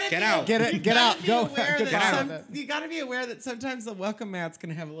 say, you gotta get be- out. Get it. You Get gotta out. be Go. aware Get that out of it. you gotta be aware that sometimes the welcome mat's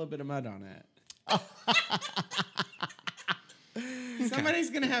gonna have a little bit of mud on it. Somebody's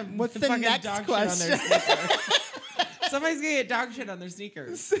gonna have What's the fucking next dog question? shit on their sneakers. Somebody's gonna get dog shit on their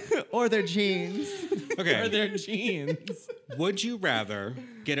sneakers Or their jeans. or Okay. their jeans. Would you rather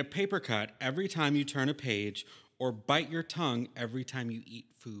get a paper cut every time you turn a page or bite your tongue every time you eat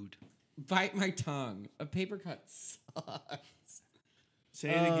food? Bite my tongue. A paper cut sucks.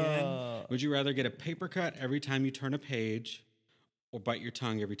 Say it again. Would you rather get a paper cut every time you turn a page or bite your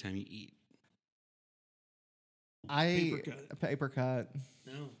tongue every time you eat? Paper cut. A paper cut.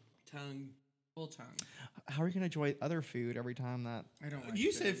 No, tongue, full tongue. How are you gonna enjoy other food every time that? I don't like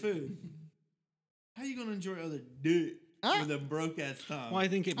You food. said food. How you gonna enjoy other dick with a broke ass tongue? Well, I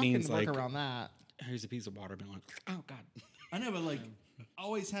think it I means can work like, around that. here's a piece of watermelon. Oh, God. I know, but like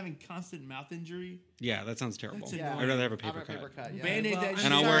always having constant mouth injury. Yeah, that sounds terrible. That's I'd annoying. rather have a I paper have a paper cut. cut. Yeah. Band-aid well, that I'm shit.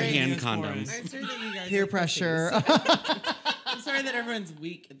 And I'll wear sorry. hand Neosporin. condoms. I'm sorry that you guys Peer are pressure. pussies. I'm sorry that everyone's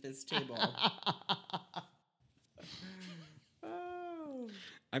weak at this table.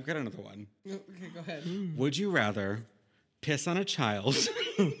 I've got another one. Okay, go ahead. Would you rather piss on a child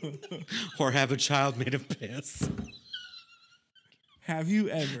or have a child made of piss? Have you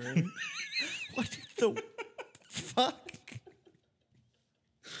ever? What the fuck?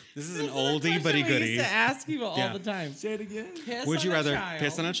 This is an This is a oldie question but a we goodie. used to ask people all Yeah. the time. Say it again. Piss Would on you a rather child.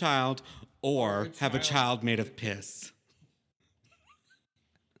 piss on a child or a have a child. child made of piss?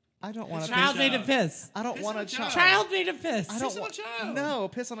 I don't want to. Child made child. of piss. I don't want a child. Child made of piss. I don't on a want. child. No,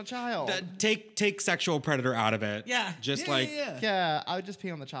 piss on a child. Take sexual predator out of it. Yeah. Just Yeah, like yeah. Yeah, I would just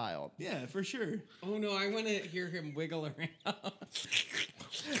pee on the child. Yeah, for sure. Oh no, I want to hear him wiggle around.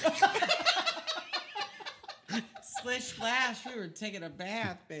 Splish splash, we were taking a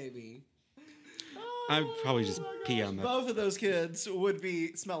bath, baby. I'd probably just pee on the. Both of those kids would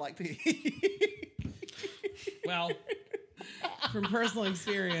smell like pee. Well, from personal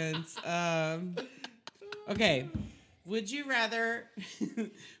experience, okay. Would you rather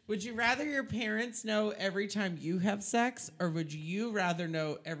your parents know every time you have sex, or would you rather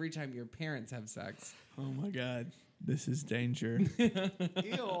know every time your parents have sex? Oh my God, this is danger.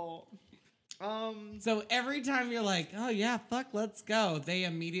 Ew. So every time you're like, oh yeah, fuck, let's go, they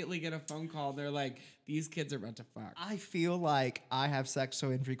immediately get a phone call. They're like, these kids are about to fuck. I feel like I have sex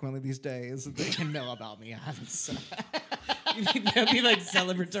so infrequently these days that they can know about me having sex. They'll be like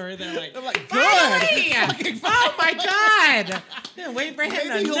celebratory. They're like, like, "Finally! Oh my God. Yeah, wait for him Maybe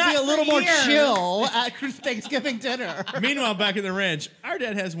to he'll nut be a for little more years." chill at Thanksgiving dinner. Meanwhile, back at the ranch, our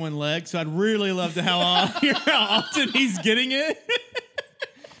dad has one leg, so I'd really love to hear how often he's getting it.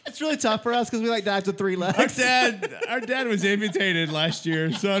 It's really tough for us because we like dads with 3 legs. Our dad was amputated last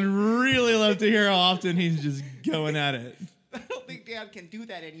year, so I'd really love to hear how often he's just going at it. I don't think dad can do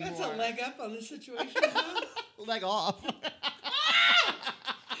that anymore. That's a leg up on the situation. Leg off.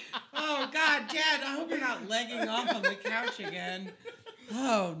 Oh God, Dad! I hope you're not legging off on the couch again.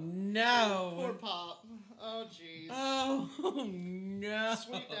 Oh Poor no! Pop. Oh jeez. Oh no!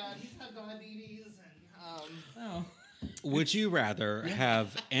 Sweet dad. He's had diabetes and Oh. Would you rather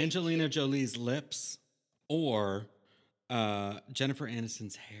have Angelina Jolie's lips or Jennifer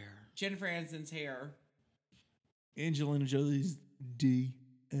Aniston's hair? Jennifer Aniston's hair. Angelina Jolie's DSLs.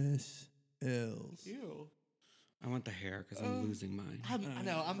 Ew. I want the hair because I'm losing mine. I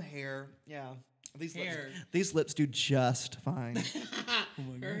know. I'm hair. Yeah. These Hair. These lips do just fine.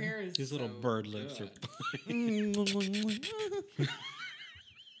 Her hair is These little so bird lips are. good.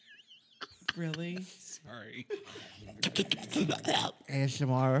 Really? Sorry.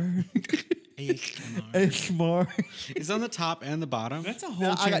 ASMR. ASMR. It's on the top and the bottom. That's a whole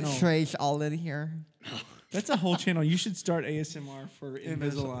I got channel. trays all in here. That's a whole channel. You should start ASMR for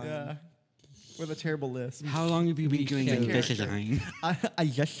Invisalign. Yeah. With a terrible list. How long have you been doing Invisalign? I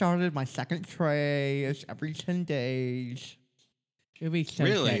just started my second tray. It's every 10 days. It'd be so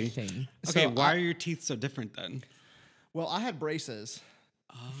Really? sexy. Okay, So why are your teeth so different then? Well, I had braces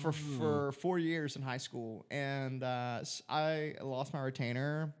for 4 years in high school, and I lost my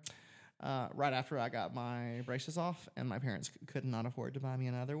retainer right after I got my braces off, and my parents could not afford to buy me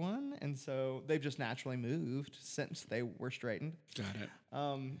another one, and so they've just naturally moved since they were straightened. Got it.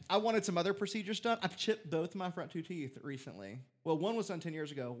 I wanted some other procedures done. I've chipped both my front 2 teeth recently. Well, one was done 10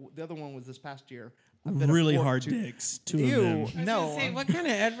 years ago. The other one was this past year. I've been a Really fork hard to- dicks. Two Ew, of them. I was gonna no. say, what kind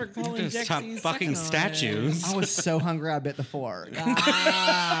of Edward Cullen Just dicks stop are you fucking sucking on? statues. I was so hungry I bit the fork.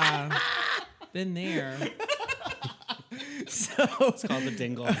 Ah, been there. So It's called the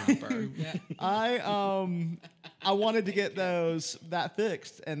dingle hopper. Yeah. I wanted to get that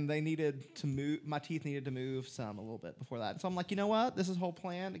fixed, and they needed to move. My teeth needed to move some a little bit before that. So I'm like, you know what? This is whole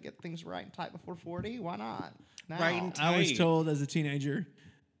plan to get things right and tight before 40. Why not? Now. Right and I was tight. told as a teenager,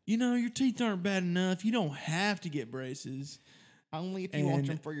 your teeth aren't bad enough. You don't have to get braces. Only if you want And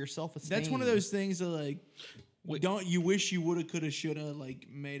them for your self-esteem. That's one of those things that don't you wish you woulda, coulda, shoulda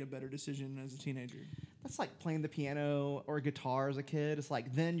made a better decision as a teenager. That's like playing the piano or guitar as a kid. It's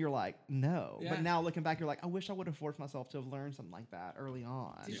like then you're like no, Yeah. but now looking back, you're like I wish I would have forced myself to have learned something like that early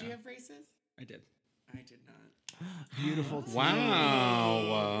on. Did you have braces? I did. I did not. Beautiful.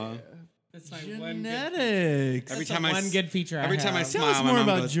 Wow. That's my one good. Genetics. Every That's time the I one s- good feature. Every time I have. smile, us my more mom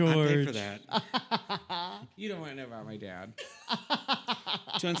about goes, "I pay for George." that." You don't want to know about my dad. Do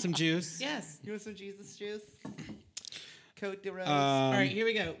you want some juice? Yes. You want some Jesus juice? Cote de Rose. All right, here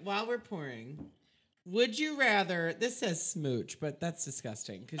we go. While we're pouring, would you rather? This says smooch, but that's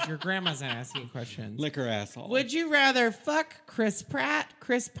disgusting because your grandma's not asking questions. Liquor asshole. Would you rather fuck Chris Pratt,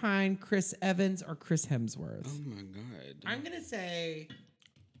 Chris Pine, Chris Evans, or Chris Hemsworth? Oh my god. I'm gonna say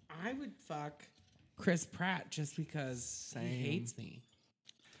I would fuck Chris Pratt just because he hates me.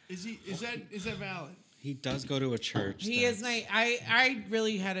 Is that valid? He does go to a church. He is that's- nice. I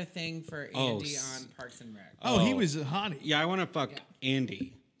really had a thing for Oh, Andy s- on Parks and Rec. Oh, he Oh. was a hottie. Yeah, I want to fuck Yeah.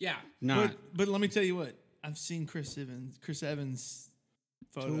 Andy. Yeah. Not. But let me tell you what. I've seen Chris Evans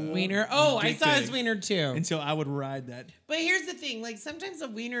photo. Wiener. Oh, I Dick saw his pic. wiener too. And so I would ride that. But here's the thing: sometimes a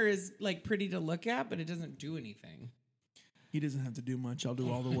wiener is pretty to look at, but it doesn't do anything. He doesn't have to do much. I'll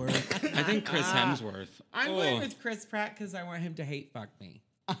do all the work. I think Chris Hemsworth. I'm Oh. going with Chris Pratt because I want him to hate fuck me.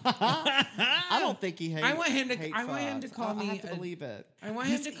 I don't think he hates. I want him to- hate I want him to fucks. call I me have to a- believe it. I want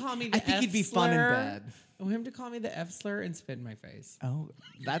him to call me the I think F he'd be fun in slur. bed. I want him to call me the F slur and spit in my face. Oh,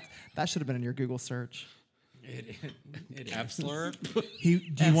 that should have been in your Google search. It is. F slur. Do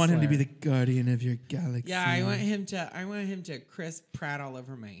you want him to be F-slur. the guardian of your galaxy? Yeah, I want him to Chris Pratt all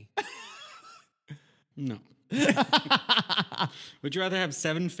over me. No. Would you rather have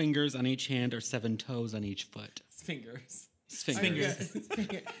 7 fingers on each hand or 7 toes on each foot? Fingers. Fingers. Fingers.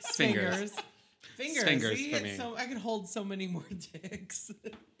 Fingers. Fingers. Fingers See, for it's me. so I could hold so many more dicks.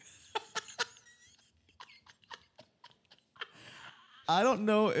 I don't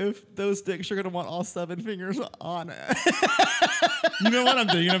know if those dicks are gonna want all 7 fingers on it. You know what I'm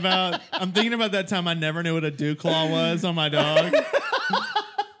thinking about? I'm thinking about that time I never knew what a dew claw was on my dog.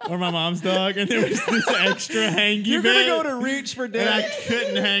 Or my mom's dog, and there was this extra hangy You're bit, gonna go to reach for dick. and I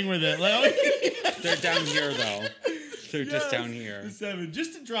couldn't hang with it. Like, They're down here, though. They're just down here. 7,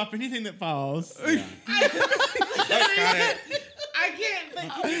 just to drop anything that falls. Yeah. Oh, got it. I can't. Like,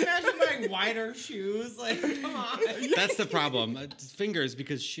 can you imagine wearing wider shoes? Like, come on. That's the problem. Fingers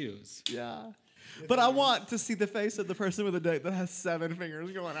because shoes. Yeah. But I want to see the face of the person with a dick that has 7 fingers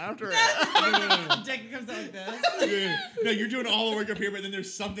going after it. The dick comes out like this. No, you're doing all the work up here, but then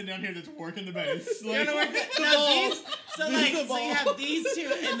there's something down here that's working the base. You Like, know, so you have these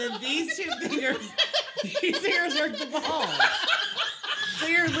 2, and then these 2 fingers. These fingers work the ball. So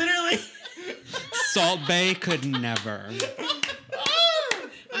you're literally. Salt Bay could never.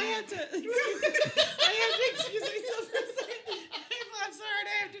 I have to excuse myself for a second. I'm sorry, I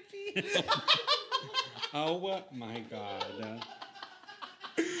have to pee. Oh my God.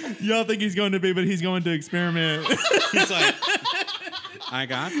 y'all think he's going to be, but he's going to experiment. He's like, I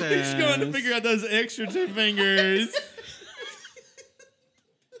got this. He's going to figure out those extra 2 fingers.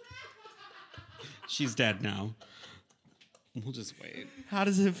 She's dead now. We'll just wait. How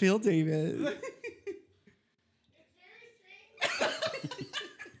does it feel, David?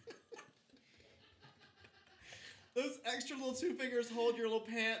 Those extra little 2 fingers hold your little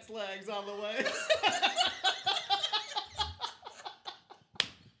pants legs on the way.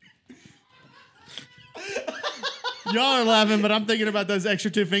 Y'all are laughing, but I'm thinking about those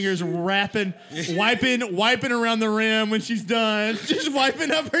extra 2 fingers wiping around the rim when she's done. Just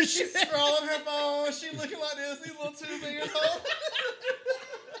wiping up her shit. Scrolling her phone. She looking like this. These little 2 fingers hold.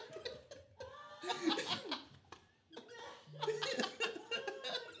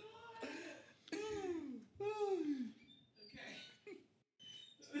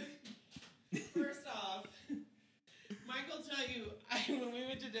 First off, Michael tell you, when we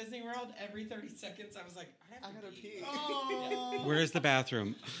went to Disney World, every 30 seconds I was like, I gotta pee. Where's the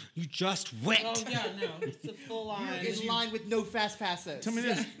bathroom? You just went. Oh yeah, no, it's a full on. In line with no fast passes. Tell me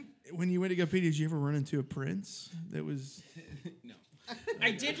this. When you went to go pee, did you ever run into a prince that was...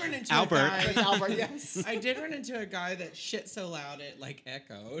 I did run into Albert. a guy. Albert, yes. I did run into a guy that shit so loud it like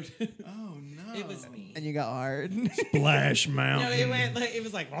echoed. Oh, no. It was me. And you got hard. Splash No, Mountain. it went like it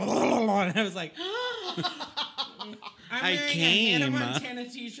was like, and I was like, I'm wearing a came. Hannah Montana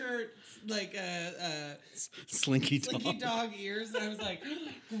t-shirt, like Slinky Slinky dog. Dog ears, and I was like,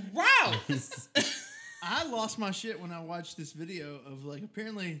 gross. I lost my shit when I watched this video of like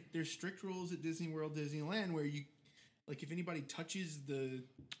apparently there's strict rules at Disney World, Disneyland where you like if anybody touches the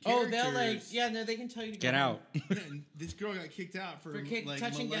Oh, they'll like, characters- yeah, no, they can tell you to Get go out. home. And this girl got kicked out for touching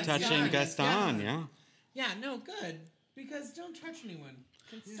molesting- Gaston. Touching Gaston, yeah. Yeah, no, good because don't touch anyone.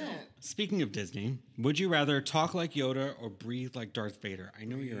 Consent. Speaking of Disney, would you rather talk like Yoda or breathe like Darth Vader? I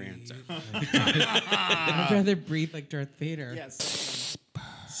know your answer. I'd rather breathe like Darth Vader. Yes.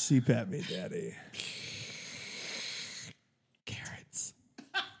 CPAP me, daddy. Carrots.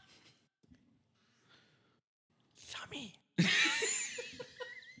 Yummy.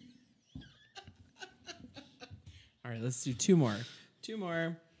 All right, let's do 2 more. 2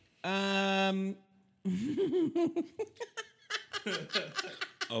 more.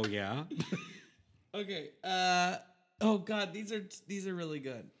 Oh yeah. Okay. Oh God, these are really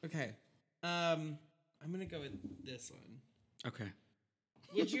good. Okay. I'm gonna go with this one. Okay.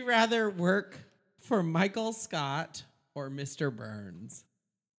 Would you rather work for Michael Scott or Mr. Burns?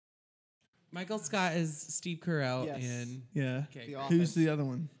 Michael Scott is Steve Carell Yes. in Yeah. okay. The Office. Who's the other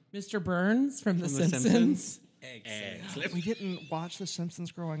one? Mr. Burns from The From The Simpsons. Excellent. We didn't watch The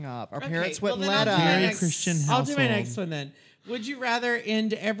Simpsons growing up. Our Okay, parents well, wouldn't then let I'll do my us. Very next- Christian I'll do my household. next one then. Would you rather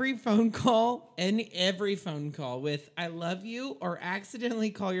end every phone call with "I love you" or accidentally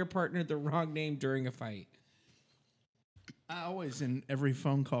call your partner the wrong name during a fight? I always in every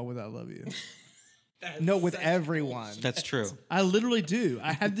phone call with "I love you." No, with everyone. That's true. I literally do.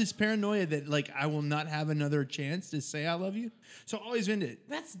 I have this paranoia that like I will not have another chance to say "I love you," so I always end it.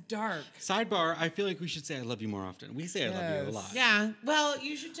 That's dark. Sidebar, I feel like we should say I love you more often. We say I love you a Yes. lot. Yeah. Well,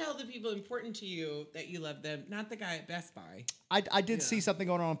 you should tell the people important to you that you love them, not the guy at Best Buy. I did see something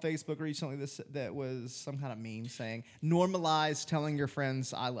going on Facebook recently that was some kind of meme saying normalize telling your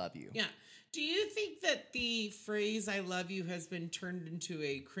friends I love you. Yeah. Do you think that the phrase "I love you" has been turned into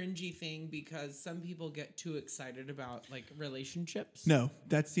a cringy thing because some people get too excited about like relationships? No,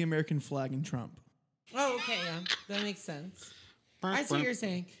 that's the American flag and Trump. Oh, okay, yeah, that makes sense. I see what you're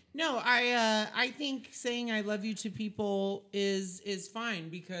saying. No, I think saying "I love you" to people is fine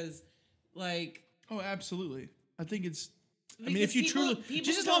because, like, Oh, absolutely. I think it's. I mean, Because if you people- truly, people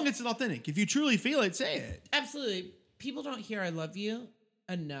just as long don't- as it's authentic. If you truly feel it, say it. absolutely, people don't hear "I love you"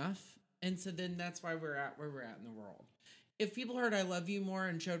 enough, and so then that's why we're at where we're at in the world. If people heard "I love you" more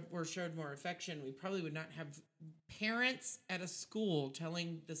and showed more affection, we probably would not have parents at a school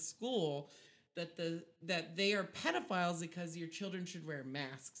telling the school that they are pedophiles because your children should wear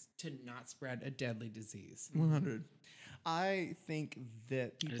masks to not spread a deadly disease. 100. I think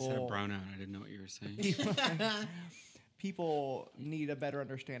that I just had a people brown out. I didn't know what you were saying. people need a better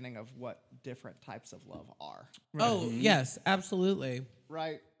understanding of what different types of love are, Oh yes, absolutely.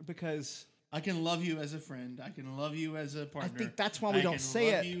 right? Because I can love you as a friend. I can love you as a partner. think that's why we I don't can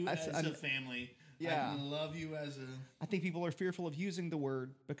say love it you as as an- a family. Yeah. I can love you as a. I think people are fearful of using the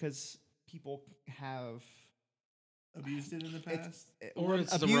word because people have Abused it in the past. Or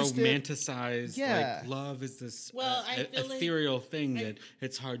it's the abused it. romanticized, Yeah. like love is this Well, I feel like- ethereal thing that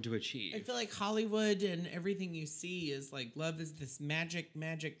it's hard to achieve. I feel like Hollywood and everything you see is like love is this magic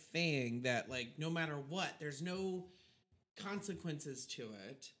thing that like no matter what, there's no consequences to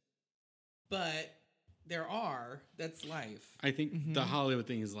it. But there are. That's life. I think the Hollywood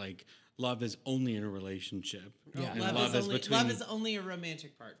thing is like love is only in a relationship. Yeah. And Love is between love is only a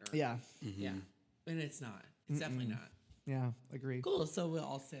romantic partner. yeah, Yeah. And it's not. It's definitely not. yeah, agree. Cool. So we'll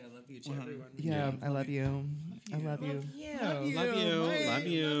all say I love you to everyone. Yeah, I love you. I love you. Yeah. Love you, love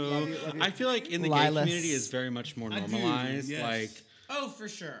you. Love you. I feel like in the gay Lilas. community is very much more I do, normalized. yes. Like Oh, for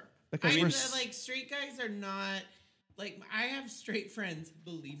sure. Because I we're mean, s- like straight guys are not like I have straight friends,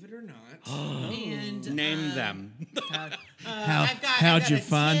 believe it or not. and name them. How'd you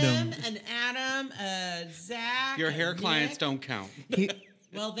find Tim, 'em? An Adam, Zach. Your hair a clients Nick. don't count. he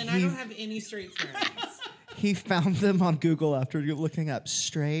Well, then I don't have any straight friends. he found them on Google after you looking up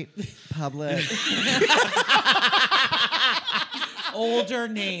straight public. Older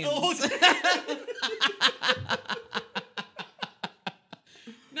names.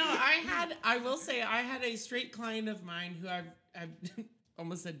 No, I will say I had a straight client of mine who I've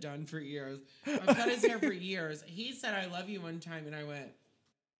almost said done for years. I've cut his hair for years. He said I love you one time and I went,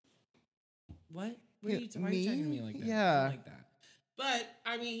 what? Why are you talking to me like that? Yeah. Not like that. But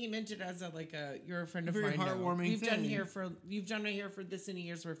I mean, he meant it as you're a friend of Very mine. now. heartwarming You've done thing. you've done my hair for this many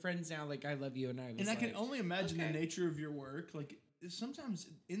years. We're friends now. Like I love you, and I was And I can like, only imagine okay. the nature of your work. Like sometimes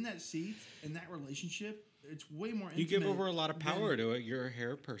in that seat, in that relationship, it's way more. You give intimate over a lot of than- power to it. You're a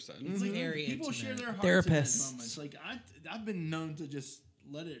hair person. It's like Very people intimate. share their hearts in those Therapists. moments. Like I've been known to just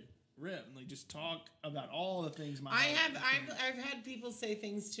let it rip and like just talk about all the things my heart is. I've had people say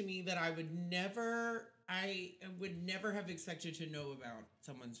things to me that I would never have expected to know about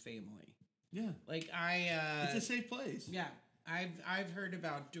someone's family. Yeah, Like it's a safe place. yeah, I've heard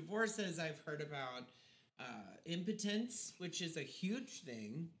about divorces. I've heard about impotence, which is a huge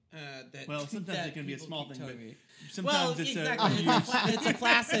thing. That Well, sometimes that it can be a people small keep thing, telling but me. sometimes Well, it's exactly. a It's a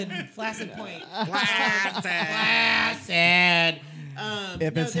flaccid point. Flaccid. Flaccid. If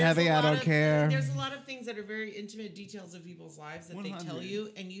it's there's heavy, a I lot don't of- care. There's a lot of things that are very intimate details of people's lives that they tell 100. you,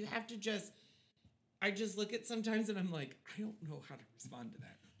 and you have to I just look at sometimes and I'm like, I don't know how to respond to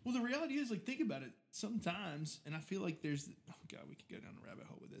that. Well, the reality is, like, think about it. Sometimes, and I feel like there's, oh god, we could go down a rabbit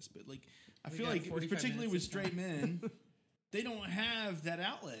hole with this, but like, I We feel got like 45 particularly with minutes of straight men, they don't have that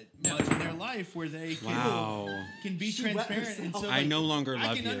outlet much in their life where they Wow. can be She wet transparent. And so, I like, no longer I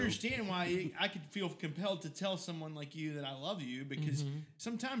love can you. understand why I could feel compelled to tell someone like you that I love you because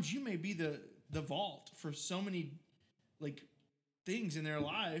sometimes you may be the vault for so many like things in their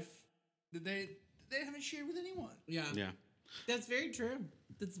life that they haven't shared with anyone. Yeah. Yeah. That's very true.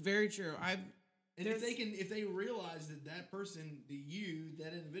 That's very true. And There's- if they realize that person,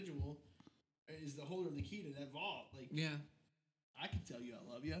 that individual, is the holder of the key to that vault, like Yeah. I can tell you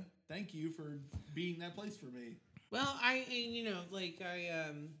I love you. Thank you for being that place for me. Well,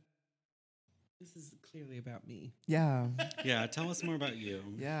 this is clearly about me. Yeah, Yeah. Tell us more about you.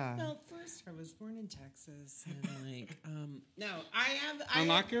 yeah. Well, first I was born in Texas, and no,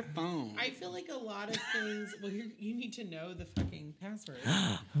 Unlock your phone. I feel like a lot of things. Well, you need to know the fucking password.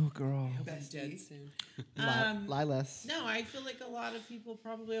 Oh, girl. I'm dead soon. Lilas. No, I feel like a lot of people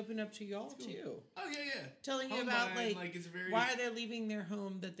probably open up to y'all too, Oh yeah. telling you Home about buying, like it's very why they're leaving their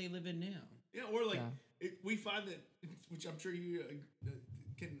home that they live in now. Yeah, or like Yeah. we find that, which I'm sure you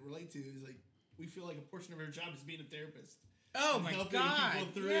can relate to, is like we feel like a portion of our job is being a therapist. Oh and my helping god! people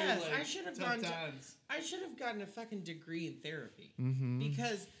through, Yes, like, I should have tough gone. times. I should have gotten a fucking degree in therapy Mm-hmm.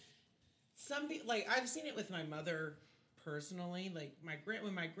 because like I've seen it with my mother personally. Like when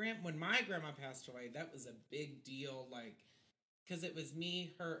my grandma passed away, that was a big deal. Like because it was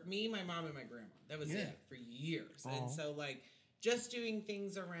me, my mom, and my grandma. That was it for years. And so like just doing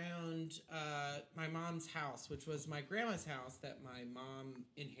things around my mom's house, which was my grandma's house that my mom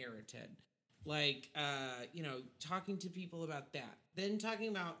inherited. Like, talking to people about that. Then talking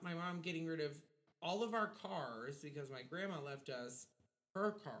about my mom getting rid of all of our cars because my grandma left us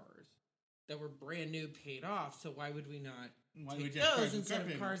her cars that were brand new, paid off. So why would we not take those instead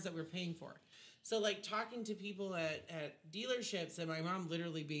of cars that we're paying for? So, like, talking to people at dealerships and my mom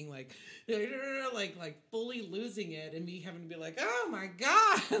literally being like fully losing it and me having to be like, oh my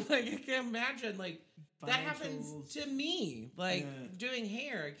God. Like, I can't imagine, like, that happens to me. Like, doing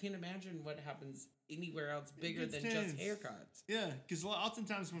hair, I can't imagine what happens anywhere else bigger than just haircuts. Yeah, because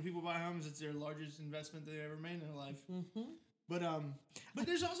oftentimes when people buy homes, it's their largest investment they ever made in their life. Mm-hmm. But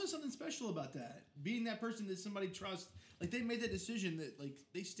there's also something special about that. Being that person that somebody trusts, like they made that decision that like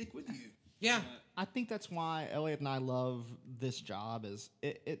they stick with you. Yeah. I think that's why Elliot and I love this job. Is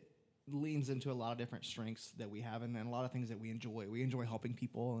it leans into a lot of different strengths that we have, and a lot of things that we enjoy. We enjoy helping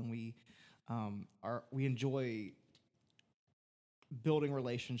people, and we enjoy building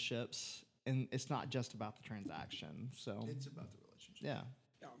relationships. And it's not just about the transaction. So It's about the relationship. yeah.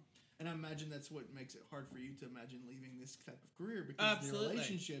 And I imagine that's what makes it hard for you to imagine leaving this type of career because Absolutely. the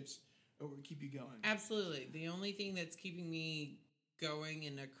relationships are what keep you going. Absolutely. The only thing that's keeping me going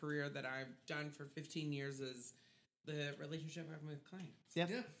in a career that I've done for 15 years is the relationship I have with clients. Yeah.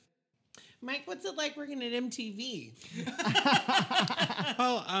 Yeah. Mike, what's it like working at MTV?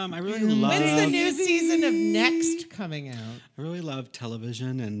 Well, I really love. When's the new season of Next coming out? I really love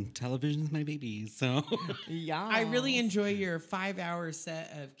television, and television's my baby. So Yeah. I really enjoy your 5-hour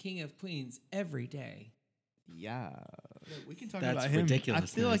set of King of Queens every day. Yeah. Yeah, we can talk That's about him. I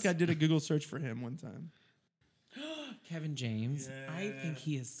ridiculousness. feel like I did a Google search for him one time. Kevin James. I Yeah. think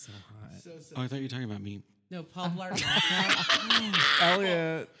he is so hot. So oh, I thought you were talking about me. No, Paul Blart Mall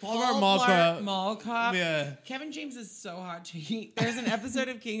Elliot. Paul Blart Blart Mall Cop. Yeah. Kevin James is so hot too. There's an episode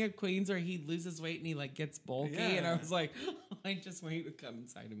of King of Queens where he loses weight and he like gets bulky, and I Yeah. was like, I just want you to come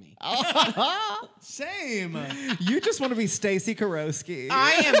inside of me. Same. You just want to be Stacy Karosky.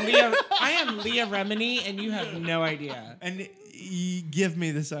 I am Leah Remini, and you have no idea. And give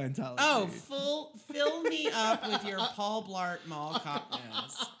me the Scientology. Oh, fill me up with your Paul Blart Mall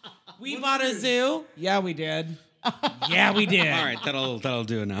Copness. We bought a zoo. Yeah, we did. Yeah, we did. All right, that'll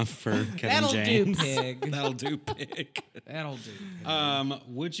do enough for Kevin That'll do, James. pig. That'll do, pig. That'll do.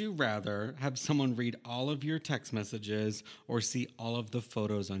 Would you rather have someone read all of your text messages or see all of the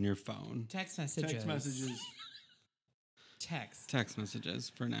photos on your phone? Text messages. Text messages. Text. Text messages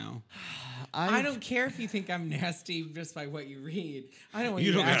for now. I don't care if you think I'm nasty just by what you read. I don't want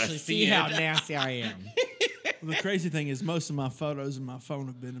You you, don't to gotta actually see see how it. nasty I am. Well, the crazy thing is, most of my photos in my phone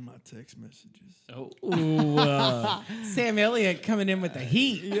have been in my text messages. Sam Elliott coming in with the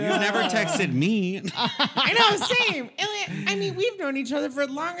heat. You never texted me. I know, same. Elliott, I mean, we've known each other for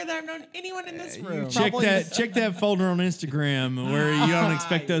longer than I've known anyone in this room. Check that folder on Instagram where you don't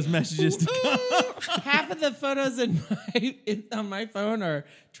expect those messages to come. Half of the photos on my phone are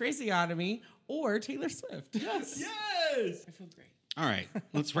tracheotomy or Taylor Swift. Yes. Yes. I feel great. All right,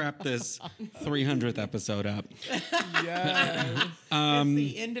 let's wrap this 300th episode up. Yeah. It's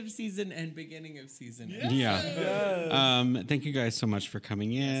the end of season and beginning of season. Yeah. Thank you guys so much for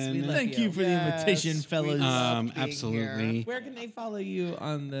coming in. we love Thank you for the invitation, we fellas. love being Absolutely. here. Where can they follow you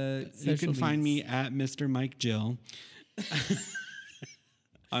on the social You can find medias? me at Mr. Mike Jill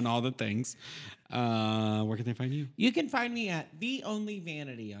on all the things. Where can they find you? You can find me at The Only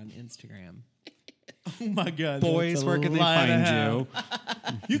Vanity on Instagram. Oh my God. Boys, that's a where can they lie and a find half.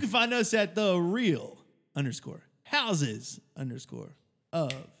 you? You can find us at the real _houses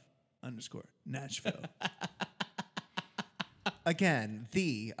 _of Nashville. Again,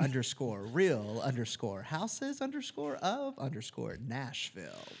 the _real _houses _of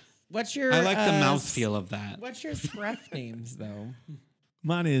 _Nashville. What's your? I like the mouthfeel of that. What's your scruff names though?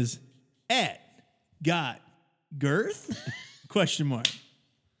 Mine is at got girth ?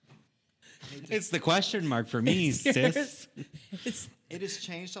 It's the question mark for me, sis. It has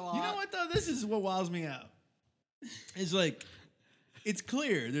changed a lot. You know what though? This is what wiles me out. It's like, it's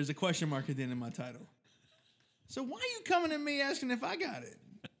clear there's a question mark at the end of my title. So why are you coming at me asking if I got it?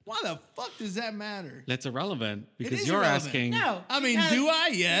 Why the fuck does that matter? That's irrelevant because is you're irrelevant. asking. No, I mean, because- do I?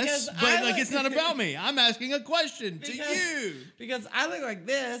 Yes, because but I like look- it's not about me. I'm asking a question to Because- you. Because I look like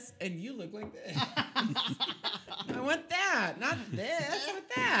this and you look like this. I want that, not this. I want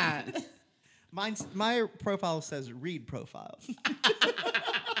that. My profile says read profile.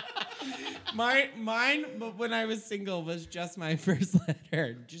 Mine, but when I was single, was just my first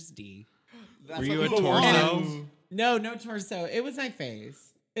letter, just D. Were you a what- torso? No torso. It was my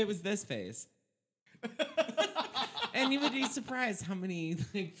face. It was this face. And you would be surprised how many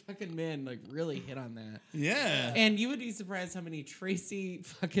like fucking men like really hit on that. Yeah. And you would be surprised how many Tracy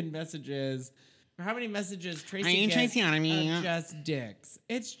fucking messages, or how many messages Tracy Are you gets Tracy on me? of just dicks.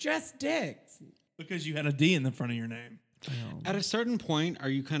 It's just dicks. Because you had a D in the front of your name. At a certain point, are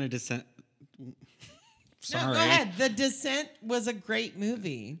you kind of Sorry. No, go ahead. The Descent was a great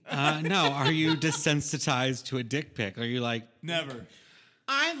movie. No, are you desensitized to a dick pic? Are you like, Never.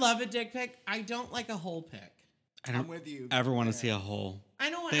 I love a dick pic. I don't like a whole pic. I don't I'm with you. ever want to see a hole. I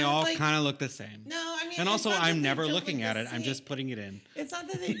don't. They I all like, kind of look the same. No, I mean, And it's also, not that I'm they never don't looking look at the it. I'm same. just putting it in. It's not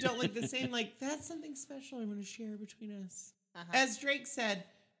that they don't look the same. Like, that's something special I want to share between us. As Drake said,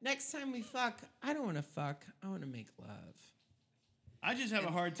 next time we fuck, I don't want to fuck. I want to make love. I just have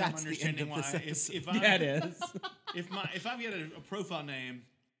a hard time That's the end understanding of why this if I Yeah, it is. if I've got a profile name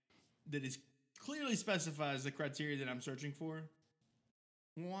that is clearly specifies the criteria that I'm searching for,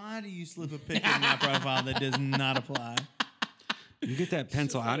 why do you slip a pic in my profile that does not apply? You get that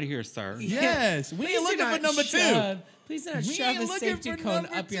pencil out of here, sir. Yes, we ain't Please do looking for not number shove- two. Please do not We shove ain't a looking safety for cone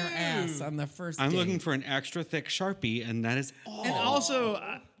number up your two. ass on the first I'm date. looking for an extra thick Sharpie, and that is all. And also,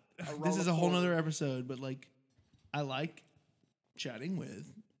 this is a whole forward. nother episode, but like, I like chatting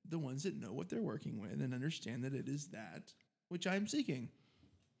with the ones that know what they're working with and understand that it is that which I'm seeking.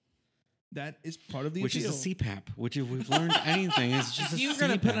 That is part of the which appeal. is a CPAP. Which, if we've learned anything, is just a You're CPAP.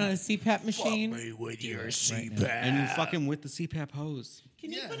 going to put on a CPAP machine. with your And you fuck him with the CPAP hose.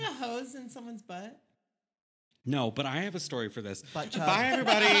 Can you put a hose in someone's butt? No, but I have a story for this. Butt chug. Bye,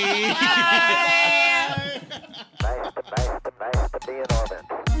 everybody. Nice to be in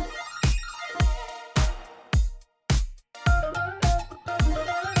orbit.